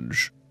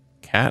damage.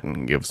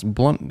 Catton gives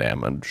blunt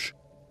damage.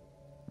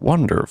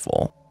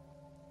 Wonderful.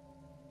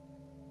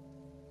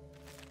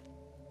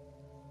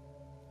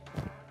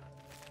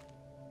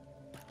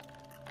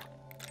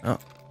 Oh.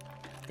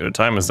 Good a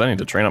time as any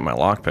to train up my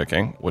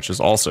lockpicking, which is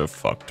also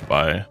fucked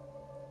by...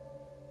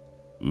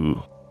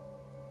 Ooh.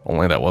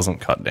 Only that wasn't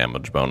cut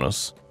damage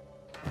bonus.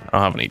 I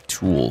don't have any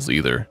tools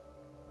either.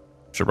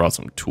 Should've brought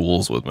some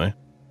tools with me.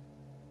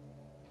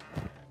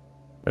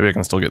 Maybe I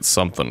can still get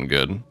something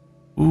good.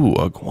 Ooh,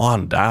 a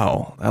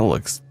Guandao. That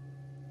looks...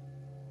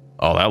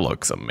 Oh, that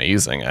looks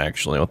amazing,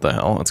 actually. What the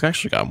hell? It's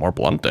actually got more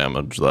blunt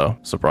damage, though,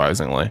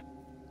 surprisingly.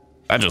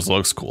 That just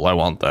looks cool. I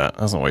want that.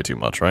 That's not way too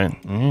much, right?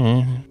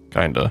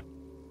 Kinda.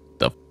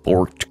 The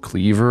forked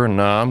cleaver?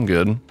 Nah, I'm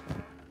good. And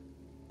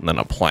then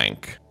a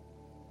plank.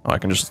 Oh, I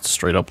can just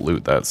straight up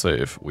loot that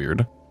safe.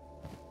 Weird.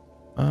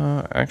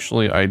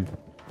 Actually, I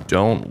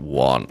don't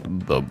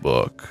want the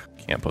book.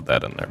 Can't put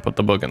that in there. Put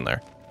the book in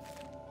there.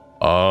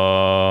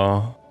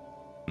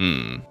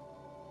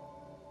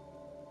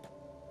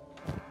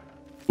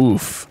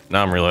 Oof.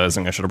 Now I'm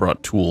realizing I should have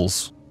brought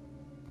tools.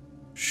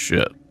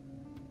 Shit.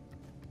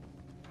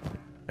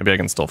 Maybe I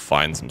can still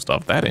find some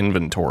stuff. That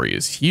inventory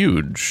is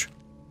huge.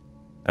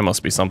 That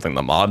must be something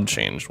the mod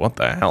changed. What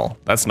the hell?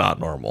 That's not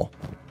normal.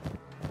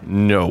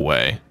 No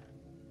way.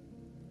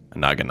 A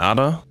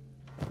Naginata?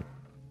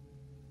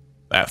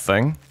 That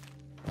thing?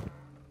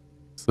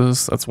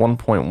 That's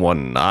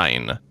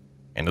 1.19.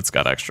 And it's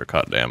got extra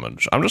cut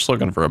damage. I'm just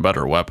looking for a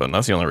better weapon.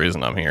 That's the only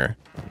reason I'm here.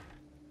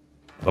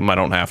 Something I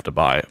don't have to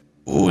buy.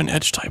 Ooh, an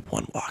edge type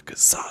 1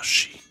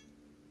 Wakizashi.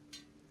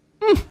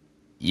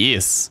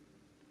 Yes.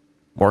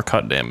 More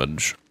cut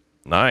damage.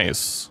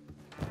 Nice.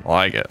 I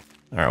like it.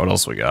 Alright, what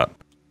else we got?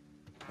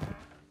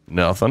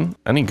 Nothing.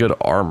 Any good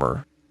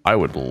armor? I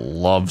would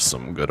love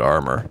some good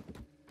armor.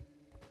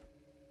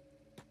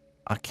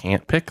 I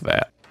can't pick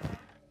that.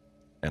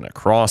 And a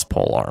cross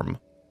pole arm.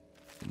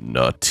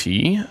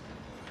 Nutty.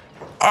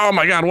 Oh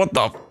my god, what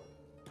the?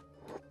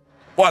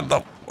 What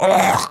the?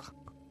 Ugh.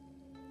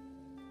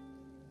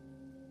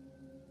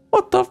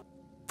 What the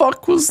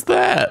fuck was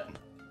that?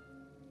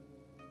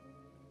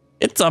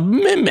 It's a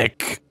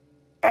mimic.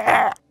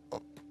 Ugh.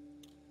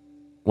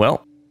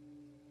 Well,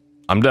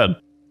 I'm dead.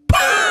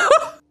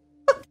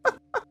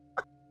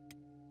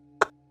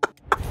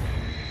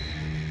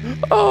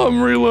 Oh,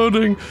 I'm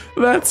reloading.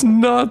 That's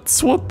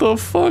nuts. What the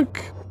fuck?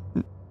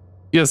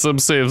 Yes, I'm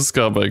safe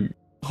scumming.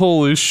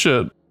 Holy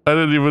shit. I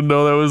didn't even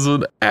know that was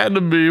an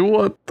enemy.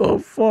 What the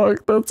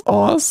fuck? That's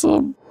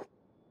awesome.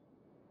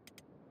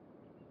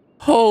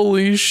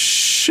 Holy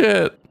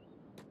shit.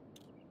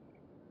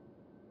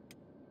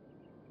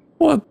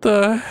 What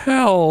the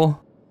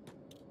hell?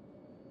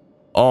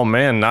 Oh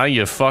man, now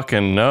you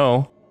fucking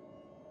know.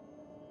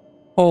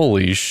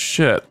 Holy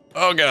shit.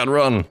 Oh god,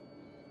 run.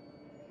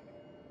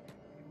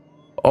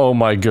 Oh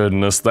my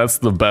goodness, that's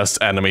the best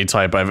enemy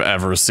type I've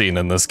ever seen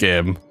in this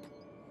game.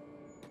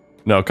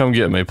 No, come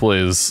get me,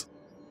 please.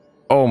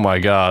 Oh my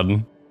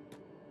god.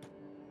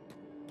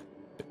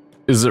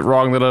 Is it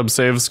wrong that I'm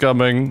save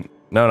scumming?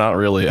 No, not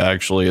really,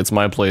 actually. It's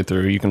my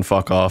playthrough. You can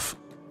fuck off.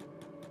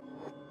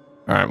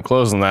 Alright, I'm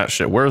closing that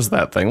shit. Where's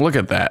that thing? Look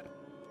at that.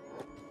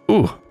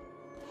 Ooh.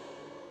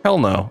 Hell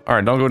no.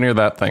 Alright, don't go near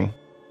that thing.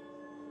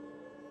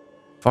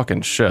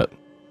 Fucking shit.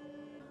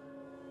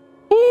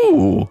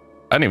 Ooh,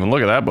 I didn't even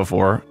look at that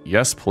before.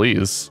 Yes,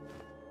 please.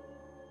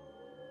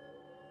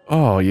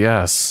 Oh,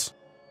 yes.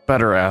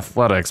 Better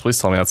athletics. Please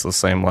tell me that's the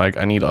same leg.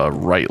 I need a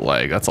right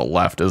leg. That's a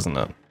left, isn't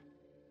it?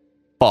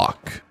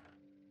 Fuck.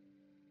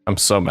 I'm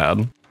so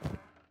mad.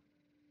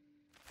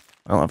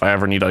 Well, if I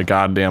ever need a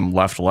goddamn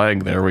left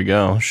leg, there we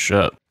go.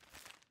 Shit.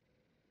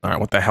 Alright,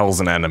 what the hell's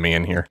an enemy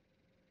in here?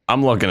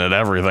 I'm looking at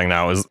everything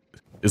now. Is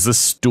this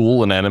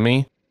stool an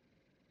enemy?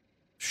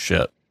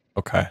 Shit.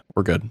 Okay,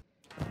 we're good.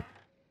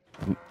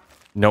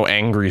 No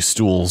angry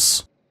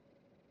stools.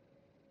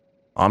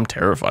 I'm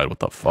terrified. What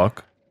the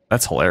fuck?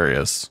 That's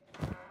hilarious.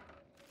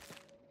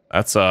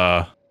 That's,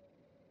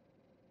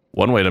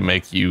 one way to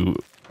make you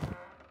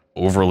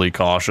overly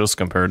cautious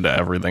compared to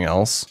everything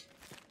else.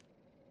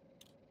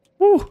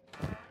 Woo.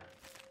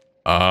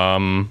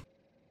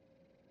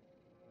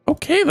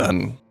 Okay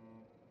then.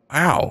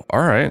 Wow,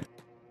 alright. At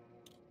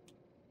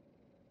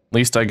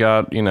least I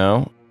got, you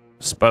know,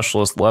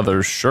 specialist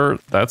leather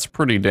shirt. That's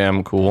pretty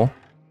damn cool.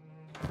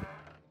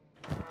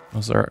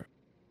 Was there...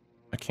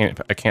 I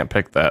can't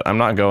pick that. I'm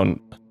not going...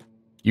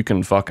 You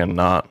can fucking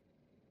not.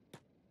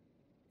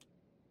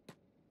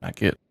 Not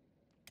get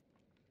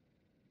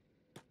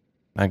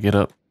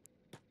up.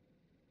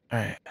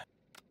 Alright.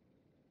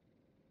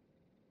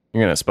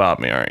 You're gonna spot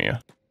me, aren't you?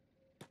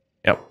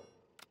 Yep.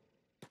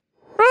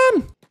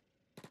 Run!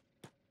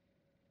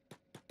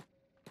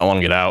 I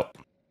wanna get out.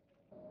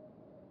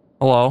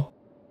 Hello?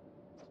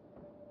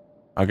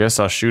 I guess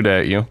I'll shoot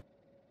at you.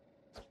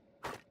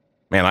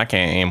 Man, I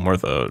can't aim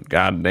worth a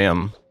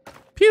goddamn...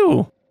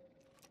 Pew!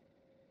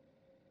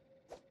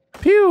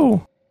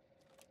 Pew!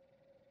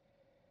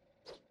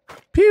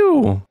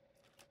 Pew!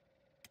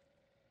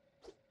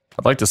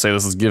 I'd like to say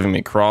this is giving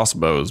me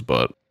crossbows,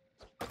 but...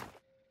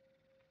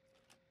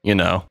 You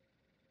know.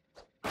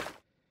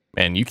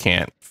 Man, you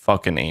can't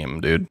fucking aim,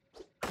 dude.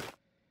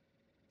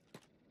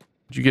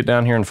 Did you get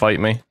down here and fight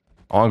me?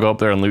 I wanna go up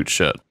there and loot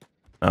shit.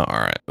 Oh,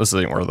 alright. This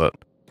ain't worth it.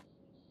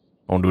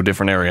 I wanna do a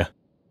different area.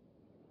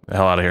 Get the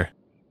hell out of here.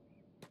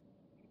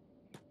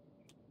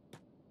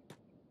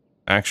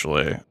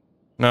 Actually,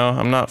 no,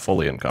 I'm not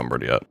fully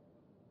encumbered yet.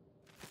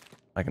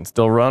 I can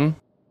still run.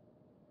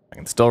 I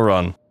can still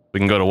run. We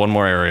can go to one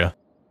more area.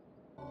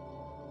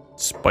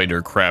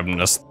 Spider Crab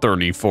Nest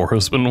 34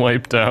 has been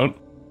wiped out.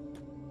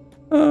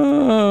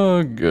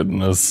 Oh,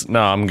 goodness.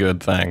 No, I'm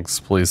good, thanks.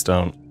 Please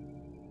don't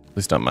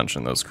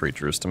mention those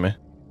creatures to me.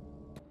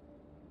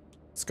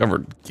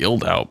 Discovered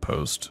guild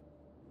outpost.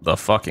 The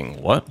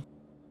fucking what?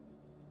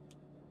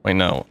 Wait,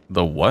 no.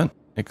 The what?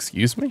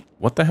 Excuse me?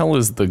 What the hell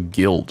is the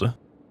guild?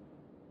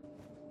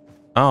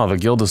 Oh, the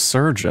Guild of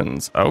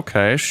Surgeons.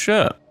 Okay,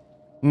 shit.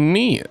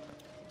 Neat.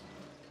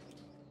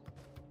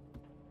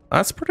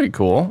 That's pretty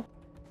cool.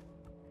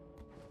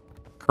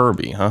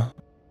 Kirby, huh?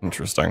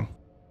 Interesting.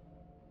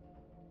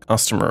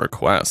 Customer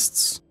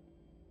requests.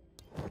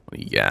 What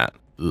do you got?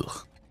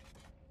 Ugh.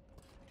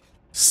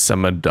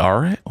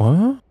 Semidare?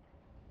 What?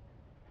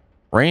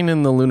 Rain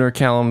in the lunar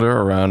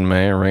calendar around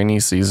May. Rainy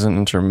season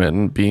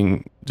intermittent.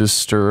 Being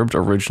disturbed.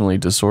 Originally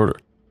disorder.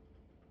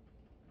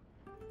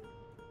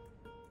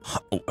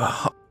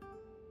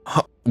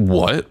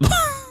 What?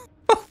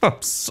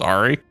 I'm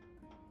sorry.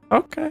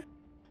 Okay.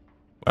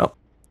 Well,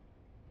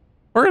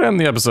 we're gonna end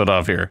the episode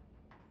off here.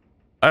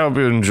 I hope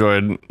you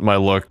enjoyed my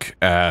look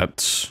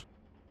at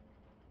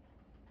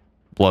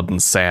Blood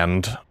and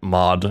Sand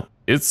mod.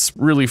 It's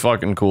really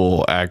fucking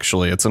cool,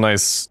 actually. It's a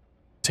nice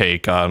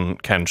take on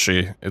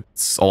Kenshi.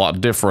 It's a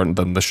lot different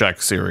than the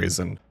Shek series,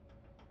 and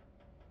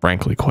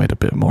frankly, quite a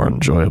bit more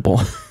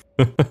enjoyable.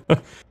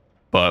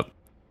 But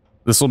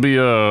this will be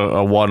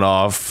a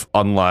one-off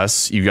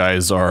unless you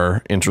guys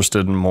are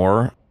interested in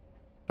more.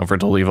 Don't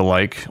forget to leave a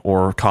like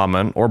or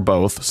comment, or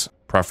both,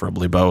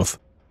 preferably both,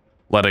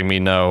 letting me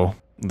know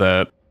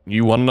that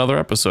you want another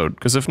episode,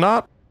 because if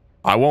not,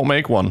 I won't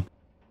make one.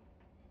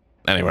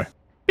 Anyway,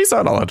 peace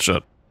out, all that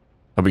shit.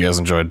 Hope you guys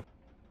enjoyed.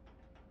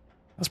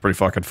 That's pretty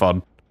fucking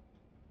fun.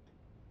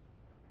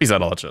 Peace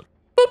out, all that shit.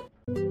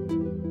 Boop.